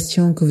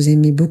méditation que vous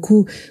aimez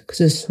beaucoup, que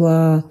ce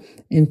soit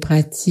une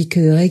pratique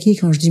de Reiki.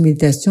 Quand je dis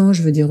méditation,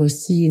 je veux dire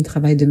aussi un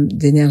travail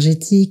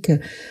d'énergétique,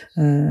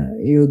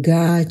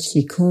 yoga,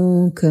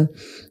 qigong,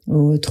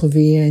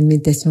 trouver une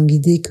méditation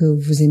guidée que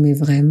vous aimez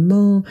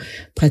vraiment,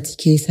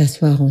 pratiquer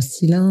s'asseoir en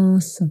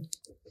silence,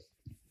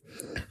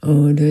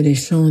 les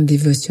chants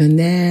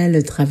dévotionnels,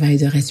 le travail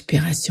de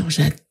respiration.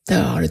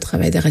 J'adore le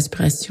travail de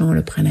respiration,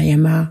 le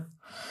pranayama.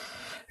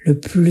 Le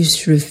plus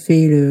je le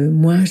fais, le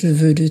moins je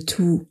veux de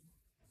tout.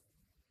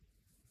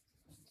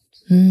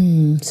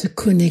 Se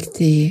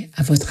connecter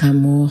à votre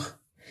amour.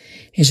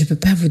 Et je peux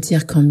pas vous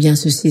dire combien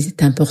ceci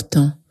est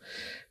important.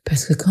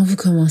 Parce que quand vous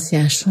commencez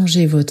à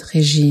changer votre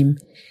régime,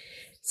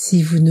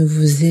 si vous ne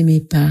vous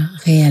aimez pas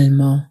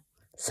réellement,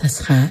 ça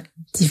sera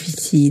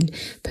difficile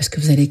parce que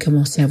vous allez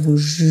commencer à vous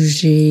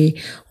juger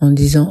en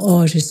disant «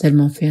 Oh, j'ai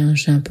seulement fait un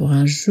jeûne pour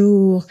un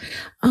jour.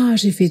 Ah,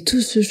 j'ai fait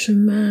tout ce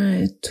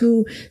chemin,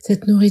 tout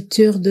cette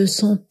nourriture de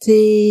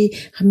santé,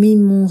 mis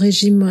mon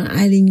régime en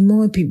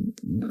alignement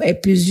et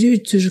puis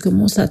zut, je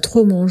commence à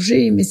trop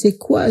manger. Mais c'est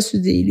quoi ce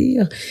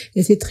délire ?»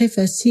 Et c'est très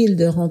facile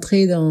de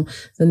rentrer dans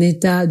un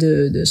état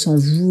de s'en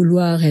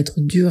vouloir, être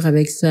dur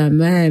avec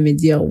soi-même et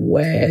dire «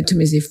 Ouais, tous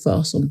mes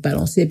efforts sont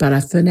balancés par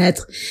la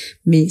fenêtre. »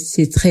 Mais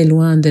c'est très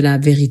loin de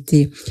la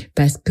vérité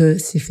parce que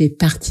c'est fait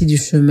partie du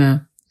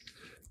chemin.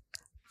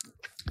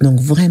 Donc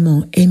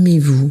vraiment,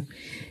 aimez-vous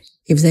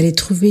et vous allez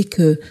trouver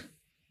que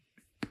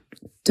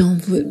dans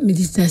votre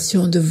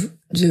méditation de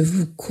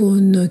vous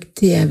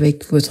connecter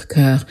avec votre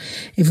cœur.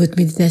 Et votre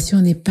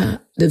méditation ne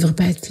devrait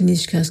pas être finie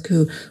jusqu'à ce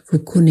que vous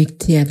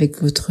connectez avec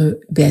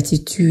votre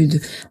béatitude,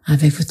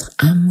 avec votre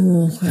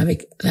amour,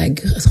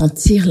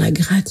 sentir la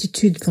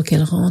gratitude pour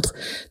qu'elle rentre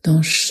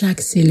dans chaque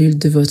cellule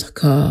de votre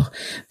corps.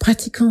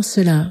 Pratiquons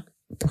cela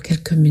pour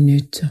quelques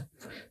minutes.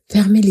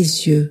 Fermez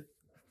les yeux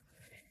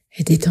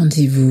et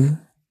détendez-vous.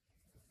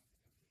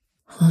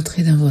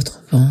 Rentrez dans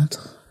votre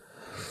ventre.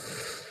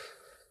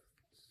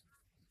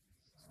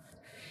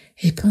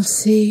 Et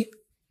pensez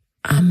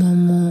à un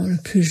moment le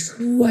plus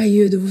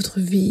joyeux de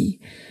votre vie.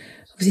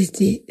 Vous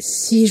étiez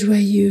si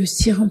joyeux,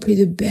 si rempli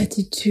de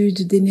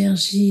béatitude,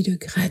 d'énergie, de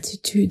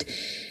gratitude.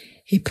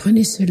 Et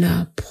prenez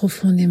cela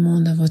profondément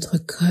dans votre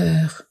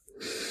cœur.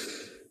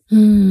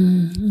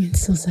 Une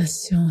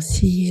sensation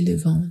si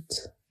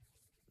élevante.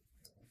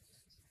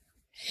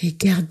 Et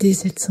gardez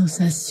cette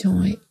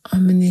sensation et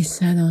emmenez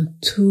ça dans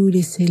toutes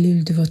les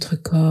cellules de votre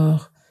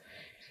corps.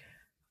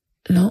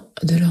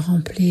 De le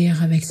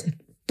remplir avec cette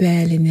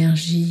belle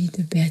énergie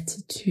de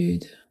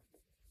béatitude.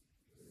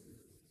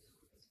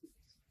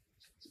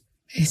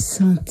 Et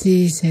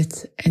sentez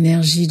cette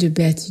énergie de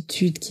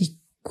béatitude qui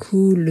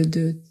coule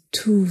de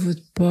tout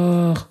votre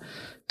corps,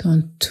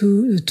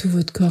 de tout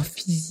votre corps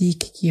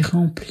physique qui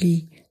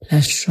remplit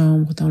la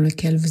chambre dans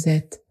laquelle vous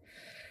êtes.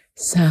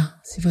 Ça,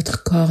 c'est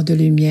votre corps de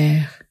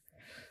lumière.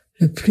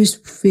 Le plus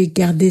vous pouvez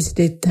garder cet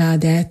état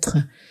d'être,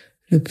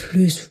 le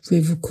plus vous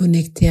pouvez vous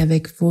connecter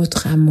avec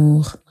votre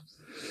amour.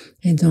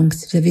 Et donc,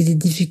 si vous avez des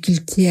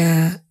difficultés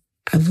à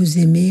vous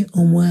aimer,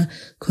 au moins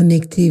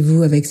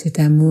connectez-vous avec cet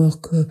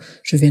amour que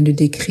je viens de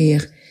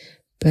décrire,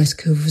 parce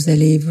que vous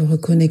allez vous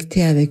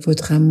reconnecter avec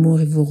votre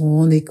amour et vous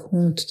rendez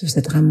compte de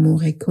cet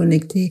amour et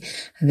connecter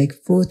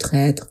avec votre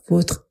être,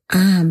 votre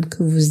âme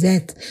que vous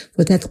êtes,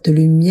 votre être de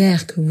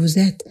lumière que vous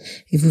êtes,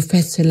 et vous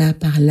faites cela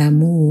par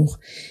l'amour.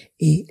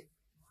 Et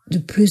de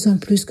plus en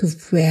plus que vous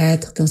pouvez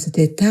être dans cet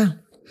état,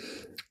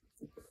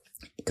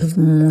 que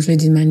vous mangez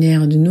d'une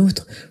manière ou d'une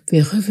autre, vous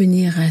pouvez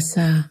revenir à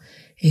ça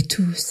et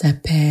tout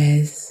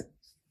s'apaise.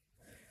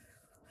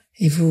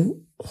 Et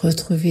vous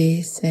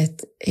retrouvez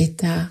cet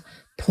état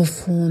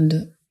profond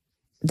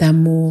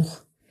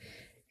d'amour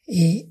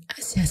et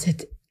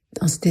c'est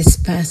dans cet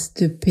espace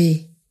de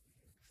paix,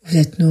 vous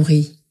êtes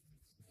nourri.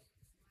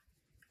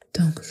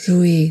 Donc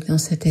jouez dans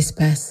cet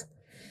espace,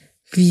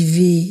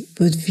 vivez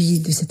votre vie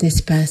de cet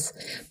espace,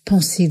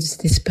 pensez de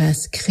cet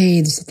espace,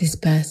 créez de cet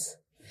espace.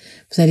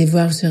 Vous allez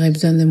voir, vous aurez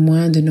besoin de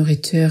moins de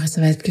nourriture.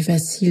 Ça va être plus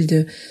facile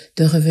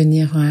de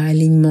revenir en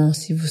alignement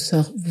si vous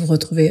vous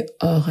retrouvez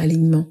hors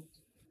alignement.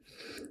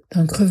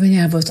 Donc, revenez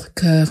à votre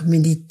cœur,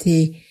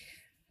 méditez,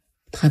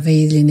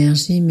 travaillez de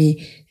l'énergie, mais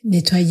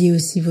nettoyez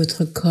aussi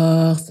votre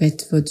corps,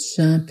 faites votre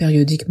jeûne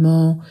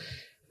périodiquement.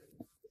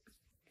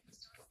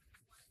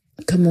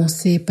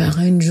 Commencez par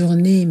une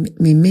journée,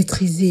 mais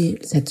maîtrisez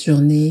cette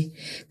journée.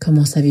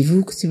 Comment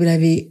savez-vous que si vous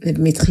l'avez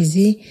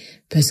maîtrisée?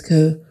 Parce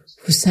que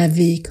vous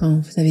savez quand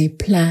vous avez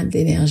plein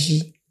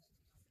d'énergie,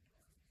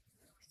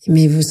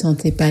 mais vous vous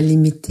sentez pas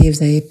limité, vous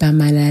n'avez pas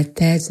mal à la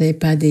tête, vous n'avez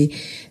pas des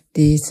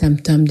des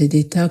symptômes de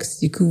détox.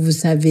 Du coup, vous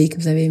savez que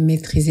vous avez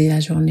maîtrisé la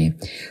journée.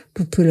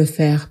 Vous pouvez le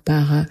faire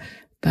par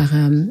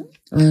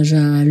un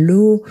jeûne à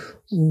l'eau,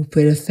 ou vous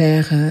pouvez le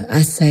faire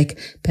à sec.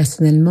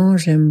 Personnellement,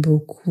 j'aime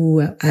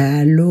beaucoup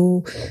à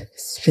l'eau,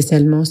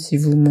 spécialement si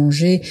vous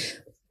mangez,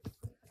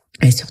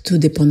 et surtout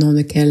dépendant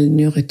de quelle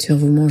nourriture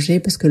vous mangez,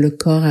 parce que le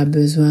corps a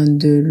besoin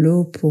de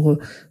l'eau pour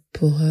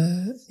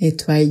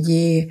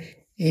nettoyer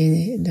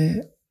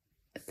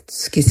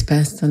ce qui se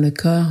passe dans le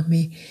corps,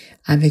 mais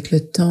avec le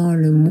temps,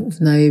 vous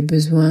en avez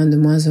besoin de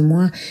moins en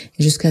moins,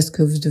 jusqu'à ce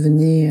que vous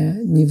deveniez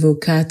niveau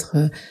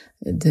 4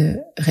 de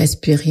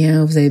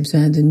respirien. Vous avez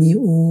besoin de ni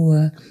eau,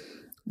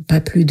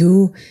 pas plus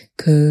d'eau,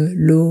 que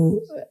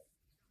l'eau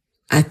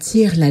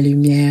attire la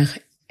lumière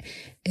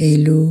et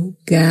l'eau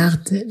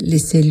garde les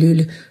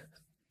cellules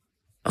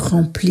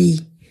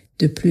remplies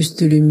de plus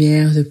de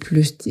lumière, de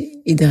plus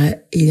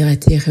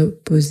hydratées,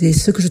 reposées.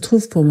 Ce que je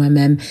trouve pour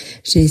moi-même.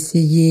 J'ai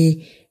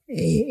essayé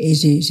et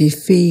j'ai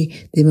fait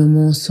des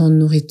moments sans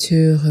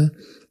nourriture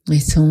et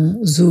sans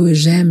eau.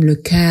 J'aime le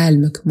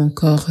calme que mon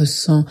corps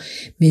ressent,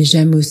 mais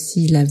j'aime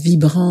aussi la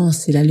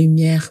vibrance et la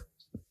lumière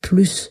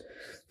plus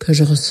que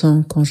je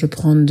ressens quand je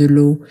prends de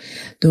l'eau.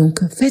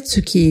 Donc, faites ce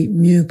qui est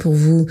mieux pour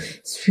vous.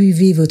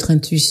 Suivez votre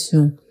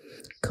intuition.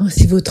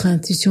 Si votre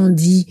intuition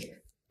dit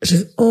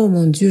oh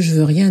mon Dieu, je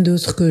veux rien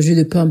d'autre que jus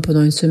de pomme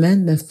pendant une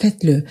semaine, ben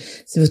faites-le.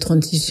 Si votre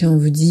intuition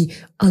vous dit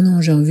oh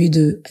non, j'ai envie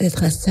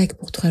d'être à sec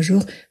pour 3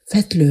 jours,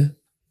 faites-le.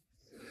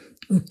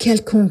 Ou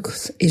quelconque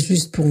est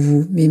juste pour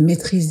vous, mais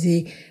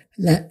maîtrisez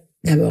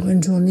d'abord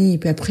une journée et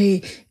puis après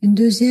une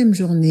deuxième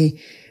journée,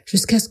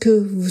 jusqu'à ce que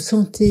vous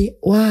sentez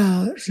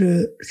waouh,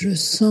 je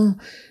sens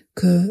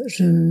que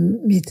je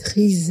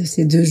maîtrise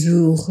ces 2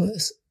 jours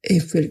et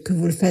que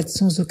vous le faites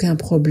sans aucun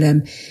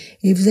problème.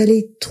 Et vous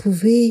allez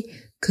trouver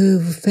que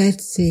vous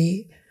faites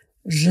ces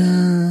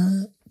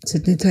jeûnes, ce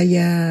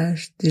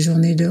nettoyage, des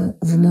journées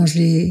où vous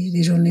mangez,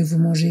 des journées où vous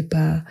mangez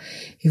pas,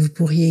 et vous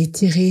pourriez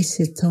étirer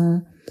ces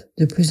temps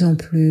de plus en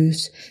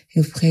plus,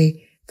 et vous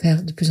pourrez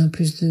faire de plus en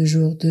plus de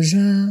jours de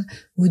jeûne,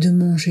 ou de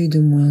manger de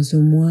moins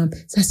en moins.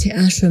 Ça, c'est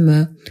un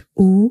chemin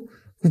où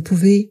vous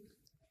pouvez,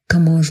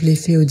 comme je l'ai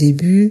fait au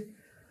début,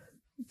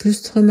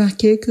 plus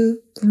remarquer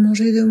que vous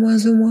mangez de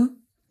moins en moins,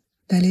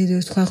 d'aller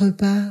de 3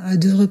 repas à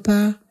 2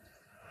 repas,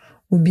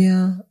 ou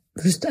bien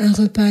juste un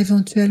repas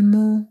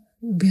éventuellement,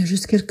 ou bien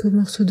juste quelques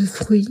morceaux de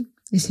fruits,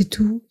 et c'est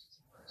tout.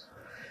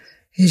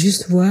 Et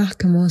juste voir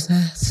comment ça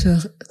se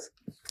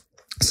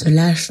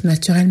lâche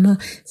naturellement.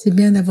 C'est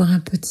bien d'avoir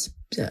un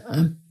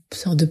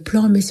sort de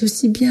plan, mais c'est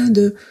aussi bien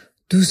de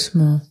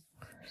doucement.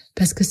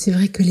 Parce que c'est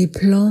vrai que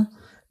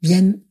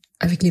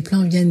avec les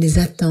plans viennent les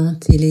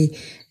attentes, et les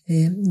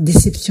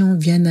déceptions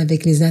viennent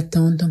avec les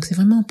attentes. Donc c'est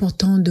vraiment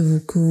important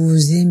que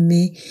vous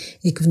aimez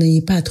et que vous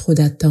n'ayez pas trop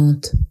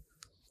d'attentes.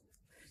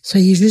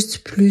 Soyez juste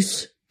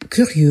plus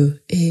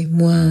curieux et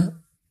moins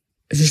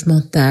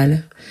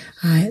jugemental,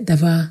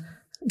 d'avoir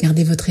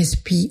gardé votre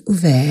esprit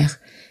ouvert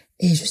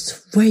et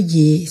juste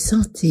voyez,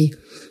 sentez,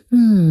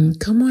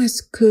 comment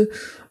est-ce que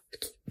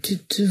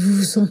vous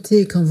vous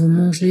sentez quand vous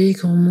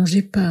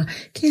mangez pas?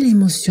 Quelle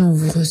émotion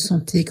vous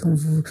ressentez quand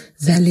vous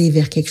allez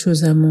vers quelque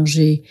chose à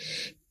manger?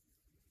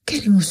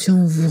 Quelle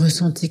émotion vous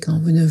ressentez quand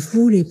vous ne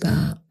voulez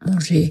pas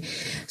manger?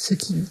 Ce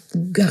qui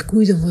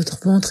gargouille dans votre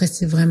ventre,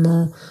 c'est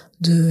vraiment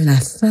de la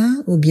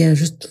faim, ou bien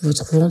juste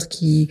votre ventre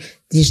qui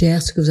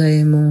digère ce que vous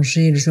avez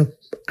mangé le jour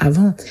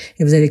avant,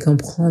 et vous allez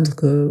comprendre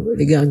que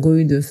les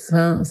gargouilles de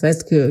faim, en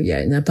fait, qu'il n'y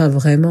en a pas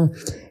vraiment,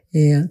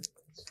 et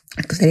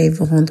que vous allez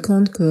vous rendre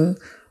compte que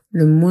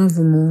le moins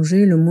vous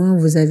mangez, le moins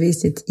vous avez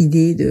cette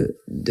idée de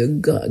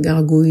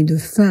gargouille de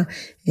faim,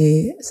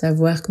 et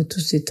savoir que tous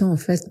ces temps, en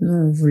fait,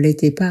 non, vous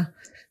l'étiez pas,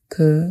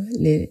 que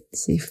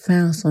ces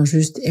faims sont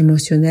juste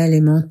émotionnelles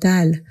et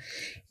mentales.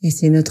 Et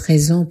c'est notre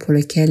raison pour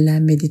laquelle la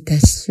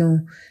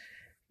méditation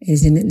et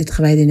le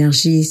travail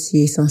d'énergie est si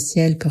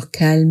essentiel pour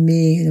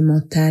calmer le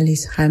mental et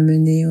se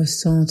ramener au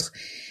centre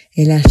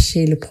et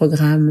lâcher le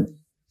programme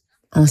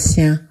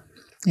ancien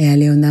et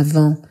aller en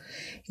avant.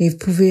 Et vous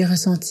pouvez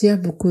ressentir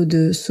beaucoup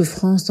de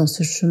souffrance dans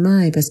ce chemin,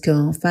 et parce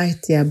qu'en fait,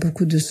 il y a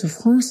beaucoup de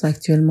souffrance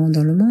actuellement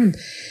dans le monde.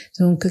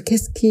 Donc,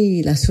 qu'est-ce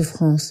qu'est la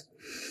souffrance?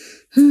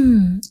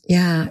 Il y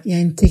a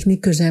une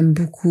technique que j'aime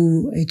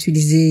beaucoup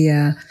utiliser,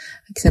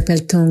 qui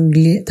s'appelle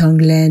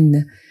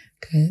Tonglen,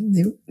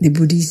 des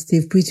bouddhistes. Et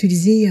vous pouvez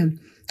utiliser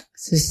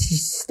ce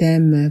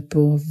système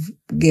pour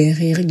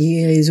guérir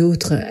les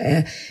autres.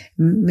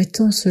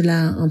 Mettons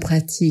cela en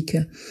pratique.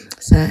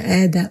 Ça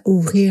aide à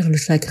ouvrir le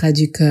chakra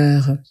du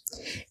cœur.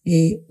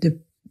 Et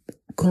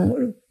quand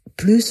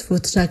plus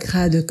votre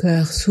chakra de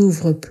cœur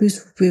s'ouvre, plus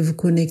vous pouvez vous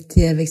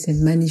connecter avec cette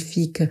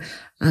magnifique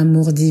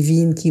amour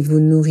divin qui vous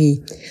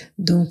nourrit.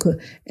 Donc,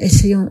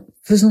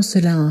 faisons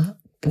cela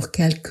pour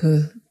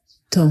quelques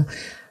temps.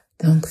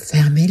 Donc,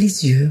 fermez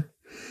les yeux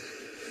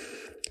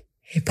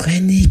et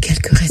prenez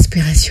quelques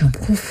respirations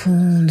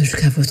profondes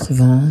jusqu'à votre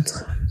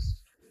ventre.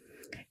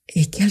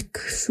 Et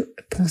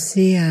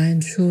pensez à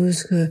une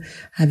chose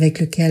avec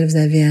laquelle vous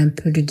avez un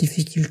peu de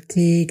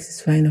difficulté, que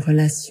ce soit une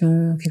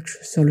relation, quelque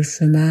chose sur le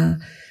chemin,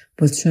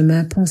 votre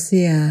chemin,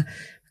 pensez à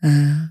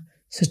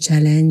ce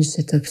challenge,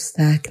 cet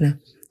obstacle,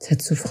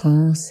 cette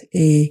souffrance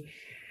et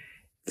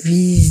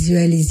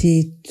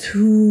visualisez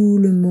tout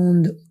le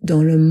monde,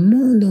 dans le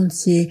monde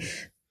entier,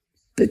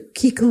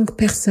 quiconque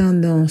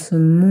personne dans ce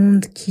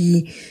monde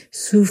qui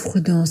souffre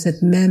dans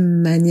cette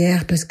même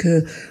manière, parce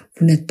que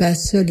vous n'êtes pas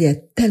seul, il y a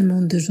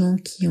tellement de gens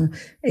qui ont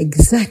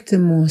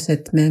exactement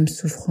cette même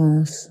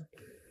souffrance.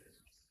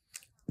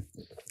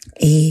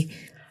 Et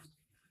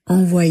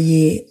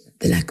envoyez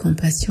de la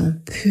compassion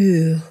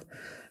pure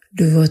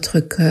de votre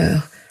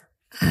cœur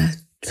à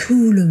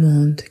tout le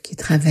monde qui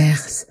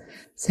traverse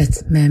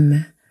cette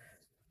même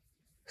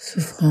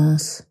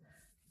souffrance.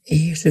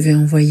 Et je vais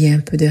envoyer un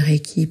peu de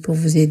Reiki pour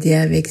vous aider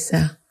avec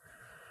ça.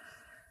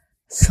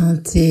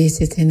 Sentez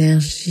cette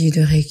énergie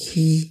de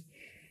Reiki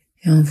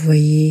et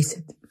envoyez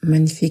cette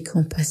magnifique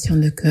compassion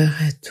de cœur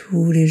à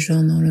tous les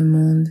gens dans le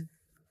monde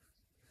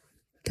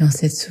dans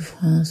cette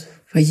souffrance.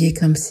 Voyez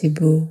comme c'est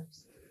beau.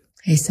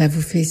 Et ça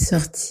vous fait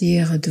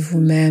sortir de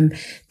vous-même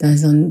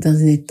dans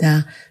un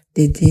état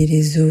d'aider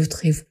les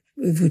autres et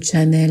vous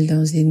channel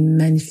dans une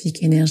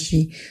magnifique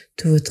énergie.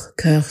 Tout votre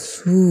cœur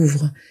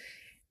s'ouvre.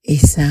 Et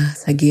ça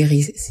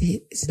guérit,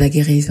 c'est la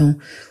guérison.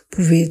 Vous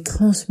pouvez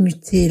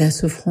transmuter la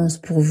souffrance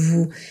pour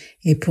vous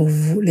et pour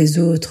vous, les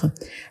autres.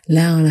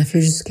 Là, on a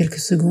fait juste quelques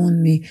secondes,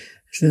 mais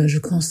je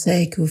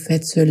conseille que vous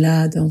faites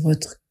cela dans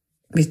votre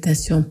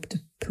méditation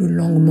plus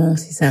longuement,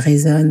 si ça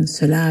résonne,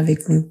 cela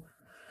avec vous.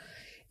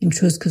 Une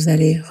chose que vous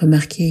allez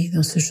remarquer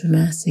dans ce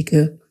chemin, c'est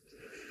que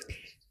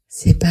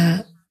c'est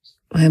pas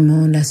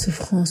vraiment la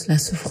souffrance. La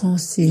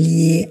souffrance, c'est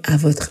lié à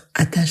votre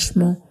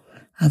attachement,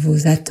 à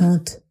vos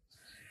attentes.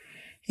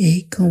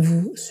 Et quand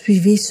vous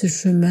suivez ce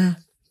chemin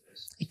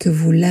et que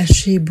vous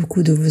lâchez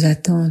beaucoup de vos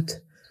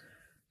attentes,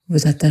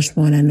 vos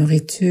attachements à la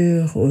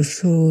nourriture, aux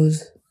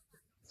choses,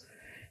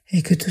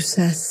 et que tout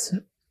ça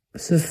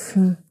se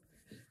fond,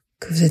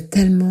 que vous êtes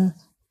tellement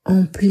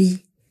empli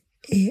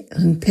et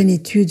en une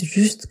plénitude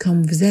juste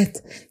comme vous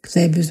êtes, que vous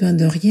avez besoin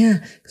de rien,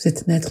 que vous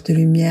êtes un être de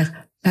lumière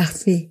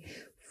parfait,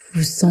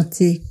 vous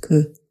sentez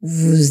que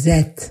vous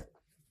êtes.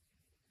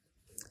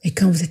 Et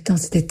quand vous êtes dans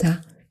cet état,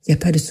 il n'y a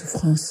pas de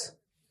souffrance.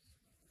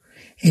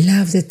 Et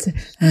là, vous êtes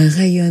un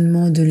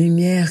rayonnement de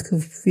lumière que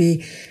vous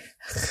pouvez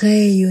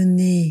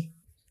rayonner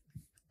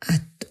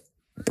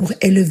pour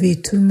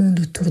élever tout le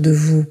monde autour de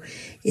vous.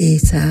 Et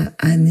ça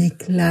a un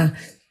éclat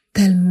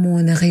tellement,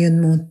 un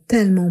rayonnement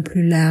tellement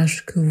plus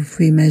large que vous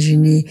pouvez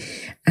imaginer,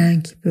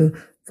 qui peut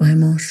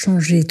vraiment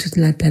changer toute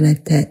la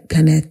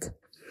planète.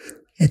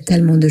 Il y a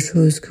tellement de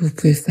choses que vous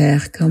pouvez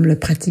faire, comme la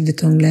pratique de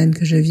Tonglen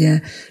que je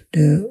viens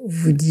de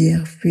vous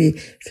dire. Vous pouvez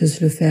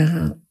juste le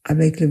faire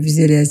avec la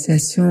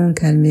visualisation,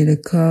 calmer le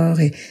corps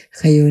et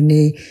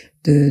rayonner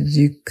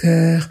du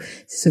cœur.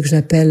 C'est ce que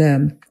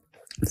j'appelle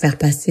faire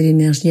passer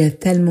l'énergie. Il y a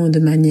tellement de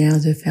manières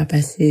de faire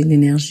passer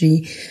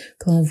l'énergie.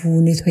 Quand vous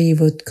nettoyez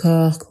votre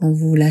corps, quand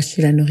vous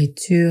lâchez la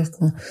nourriture,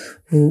 quand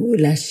vous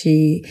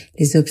lâchez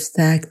les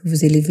obstacles,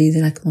 vous élevez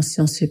dans la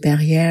conscience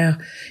supérieure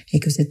et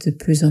que vous êtes de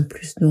plus en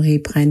plus nourri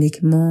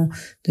praniquement,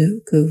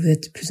 que vous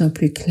êtes de plus en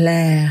plus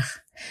clair.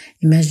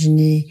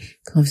 Imaginez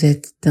quand vous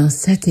êtes dans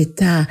cet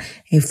état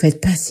et vous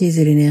faites passer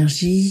de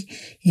l'énergie,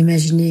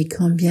 imaginez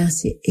combien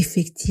c'est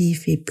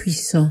effectif et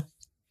puissant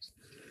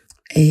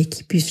et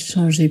qui puisse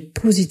changer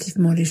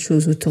positivement les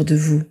choses autour de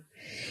vous.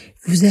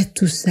 Vous êtes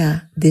tout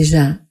ça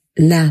déjà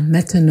là,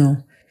 maintenant.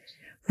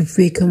 Vous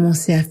pouvez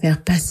commencer à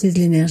faire passer de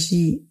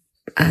l'énergie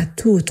à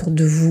tout autour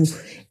de vous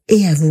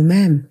et à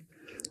vous-même.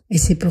 Et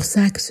c'est pour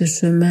ça que ce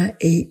chemin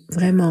est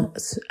vraiment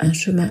un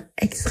chemin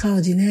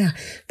extraordinaire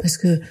parce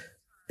que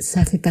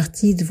ça fait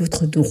partie de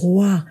votre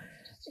droit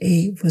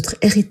et votre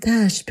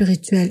héritage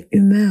spirituel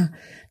humain.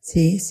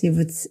 C'est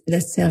le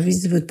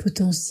service de votre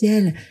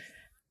potentiel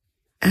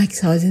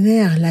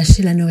extraordinaire.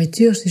 Lâcher la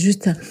nourriture, c'est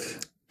juste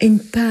une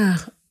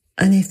part,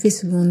 un effet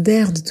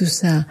secondaire de tout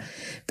ça.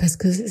 Parce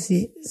que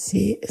c'est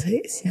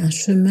un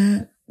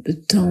chemin de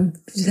temps,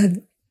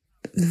 de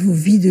vos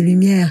vies de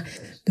lumière,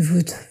 de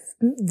votre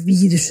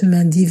vie de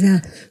chemin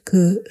divin,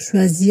 que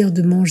choisir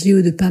de manger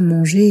ou de pas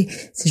manger,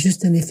 c'est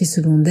juste un effet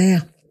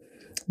secondaire.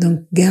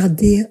 Donc,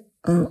 gardez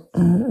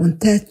en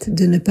tête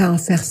de ne pas en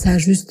faire ça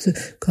juste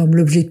comme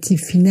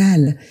l'objectif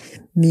final.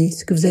 Mais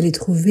ce que vous allez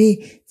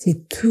trouver,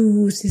 c'est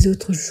toutes ces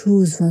autres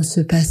choses vont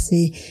se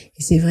passer.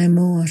 Et c'est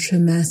vraiment un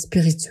chemin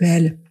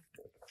spirituel.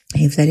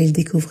 Et vous allez le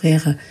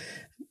découvrir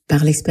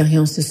par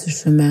l'expérience de ce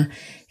chemin.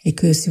 Et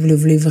que si vous le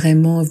voulez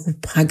vraiment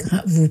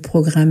vous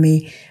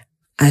programmer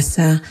à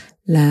ça,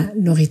 la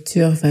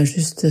nourriture va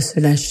juste se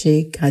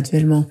lâcher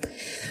graduellement.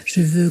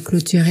 Je veux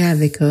clôturer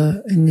avec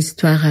une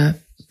histoire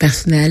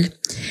personnelle.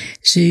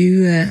 J'ai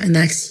eu un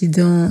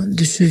accident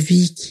de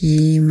cheville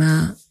qui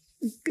m'a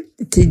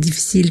été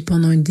difficile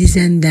pendant une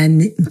dizaine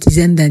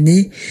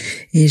d'années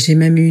et j'ai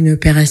même eu une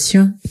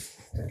opération.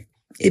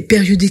 Et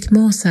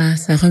périodiquement, ça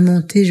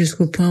remontait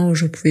jusqu'au point où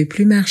je pouvais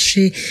plus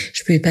marcher.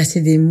 Je pouvais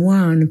passer des mois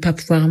à ne pas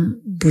pouvoir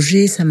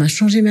bouger. Ça m'a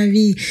changé ma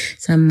vie.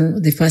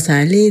 Des fois ça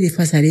allait, des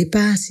fois ça allait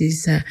pas.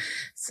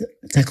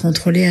 ça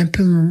contrôlait un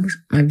peu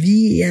ma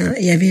vie. Et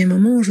il y avait un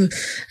moment où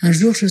un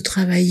jour, je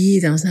travaillais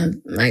dans un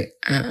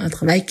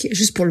travail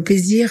juste pour le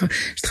plaisir.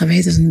 Je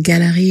travaillais dans une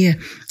galerie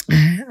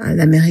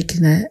d'Amérique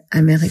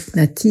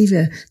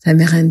native,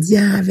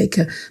 amérindien,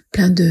 avec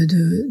plein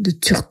de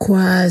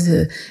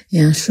turquoise et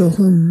un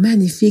showroom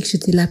magnifique.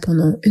 J'étais là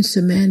pendant une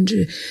semaine.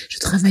 Je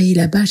travaillais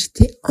là-bas.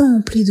 J'étais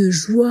emplie de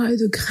joie et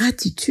de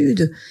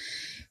gratitude.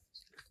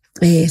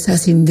 Et ça,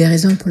 c'est une des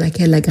raisons pour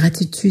laquelle la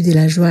gratitude et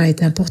la joie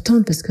est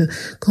importante, parce que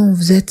quand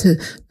vous êtes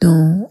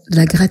dans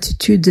la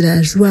gratitude, de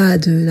la joie,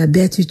 de la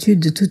béatitude,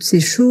 de toutes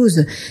ces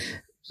choses,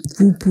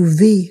 vous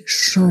pouvez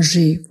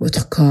changer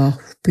votre corps,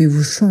 vous pouvez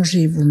vous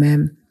changer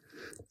vous-même,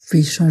 vous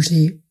pouvez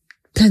changer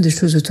plein de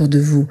choses autour de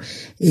vous,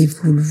 et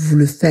vous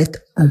le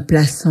faites en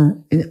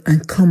plaçant un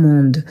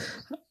commande,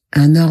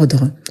 un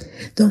ordre.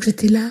 Donc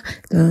j'étais là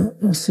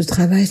dans ce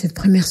travail cette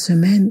première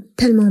semaine,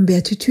 tellement en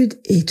béatitude,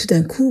 et tout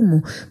d'un coup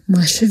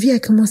ma cheville a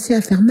commencé à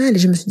faire mal, et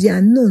je me suis dit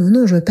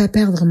non, je veux pas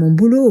perdre mon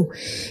boulot.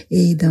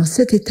 Et dans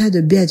cet état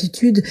de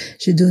béatitude,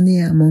 j'ai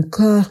donné à mon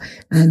corps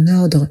un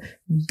ordre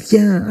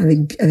bien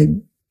avec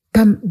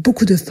pas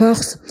beaucoup de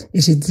force,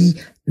 et j'ai dit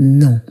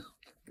non,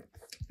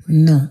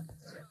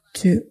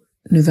 tu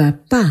ne vas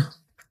pas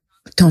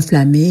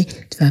t'enflammer,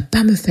 tu vas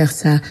pas me faire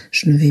ça,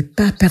 je ne vais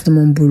pas perdre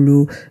mon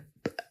boulot.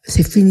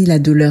 C'est fini la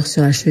douleur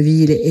sur la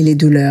cheville et les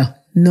douleurs.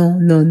 Non.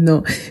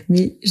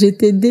 Mais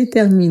j'étais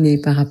déterminée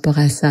par rapport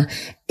à ça.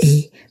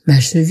 Et ma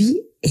cheville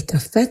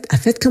a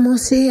fait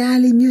commencer à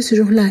aller mieux ce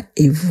jour-là.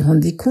 Et vous vous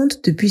rendez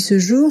compte, depuis ce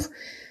jour,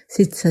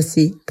 ça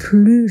s'est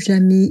plus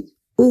jamais,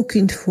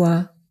 aucune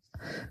fois,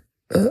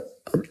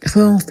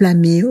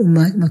 re-enflammé ou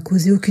m'a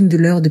causé aucune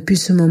douleur depuis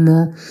ce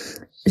moment.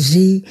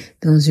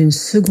 Dans une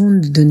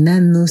seconde de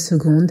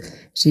nanoseconde,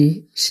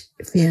 j'ai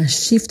fait un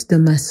shift dans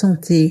ma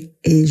santé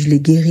et je l'ai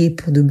guéri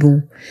pour de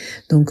bon.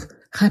 Donc,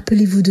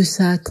 rappelez-vous de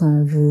ça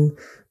quand vous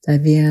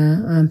avez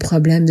un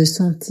problème de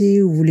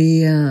santé ou vous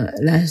voulez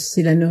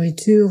lâcher la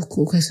nourriture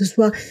ou quoi que ce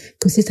soit,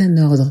 que c'est un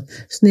ordre.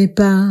 Ce n'est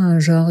pas un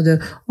genre de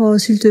 «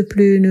 s'il te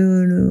plaît,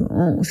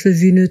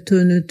 cheville,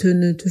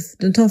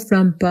 ne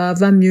t'enflamme pas,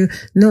 va mieux ».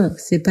 Non,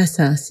 c'est pas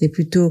ça. C'est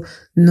plutôt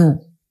 « non ».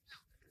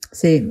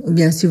 Ou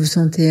bien si vous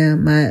sentez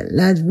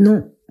malade,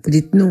 non, vous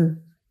dites non.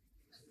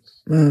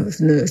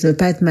 Je ne veux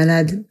pas être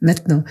malade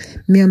maintenant.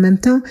 Mais en même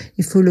temps,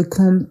 il faut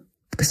que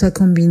ça soit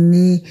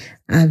combiné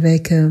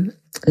avec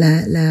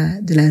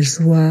de la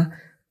joie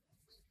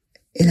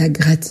et la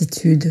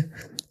gratitude.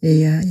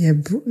 Et il y a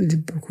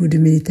beaucoup de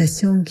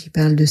méditations qui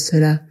parlent de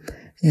cela,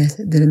 et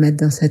de le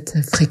mettre dans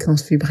cette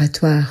fréquence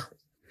vibratoire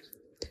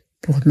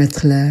pour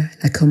mettre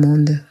la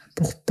commande,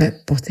 pour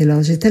porter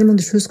l'ordre. J'ai tellement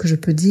de choses que je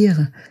peux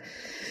dire.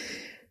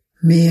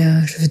 Mais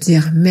je veux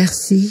dire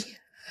merci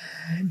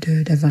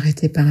d'avoir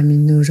été parmi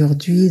nous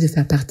aujourd'hui, de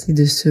faire partie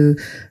de ce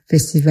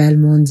festival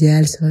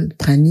mondial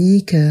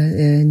pranique,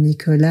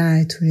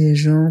 Nicolas et tous les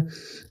gens.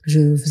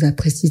 Je vous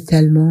apprécie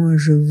tellement,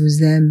 je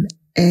vous aime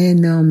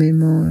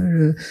énormément.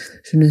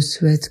 Je ne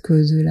souhaite que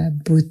de la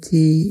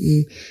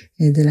beauté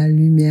et de la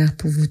lumière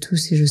pour vous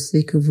tous, et je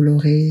sais que vous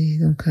l'aurez.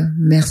 Donc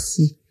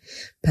merci.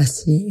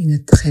 Passez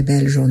une très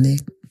belle journée.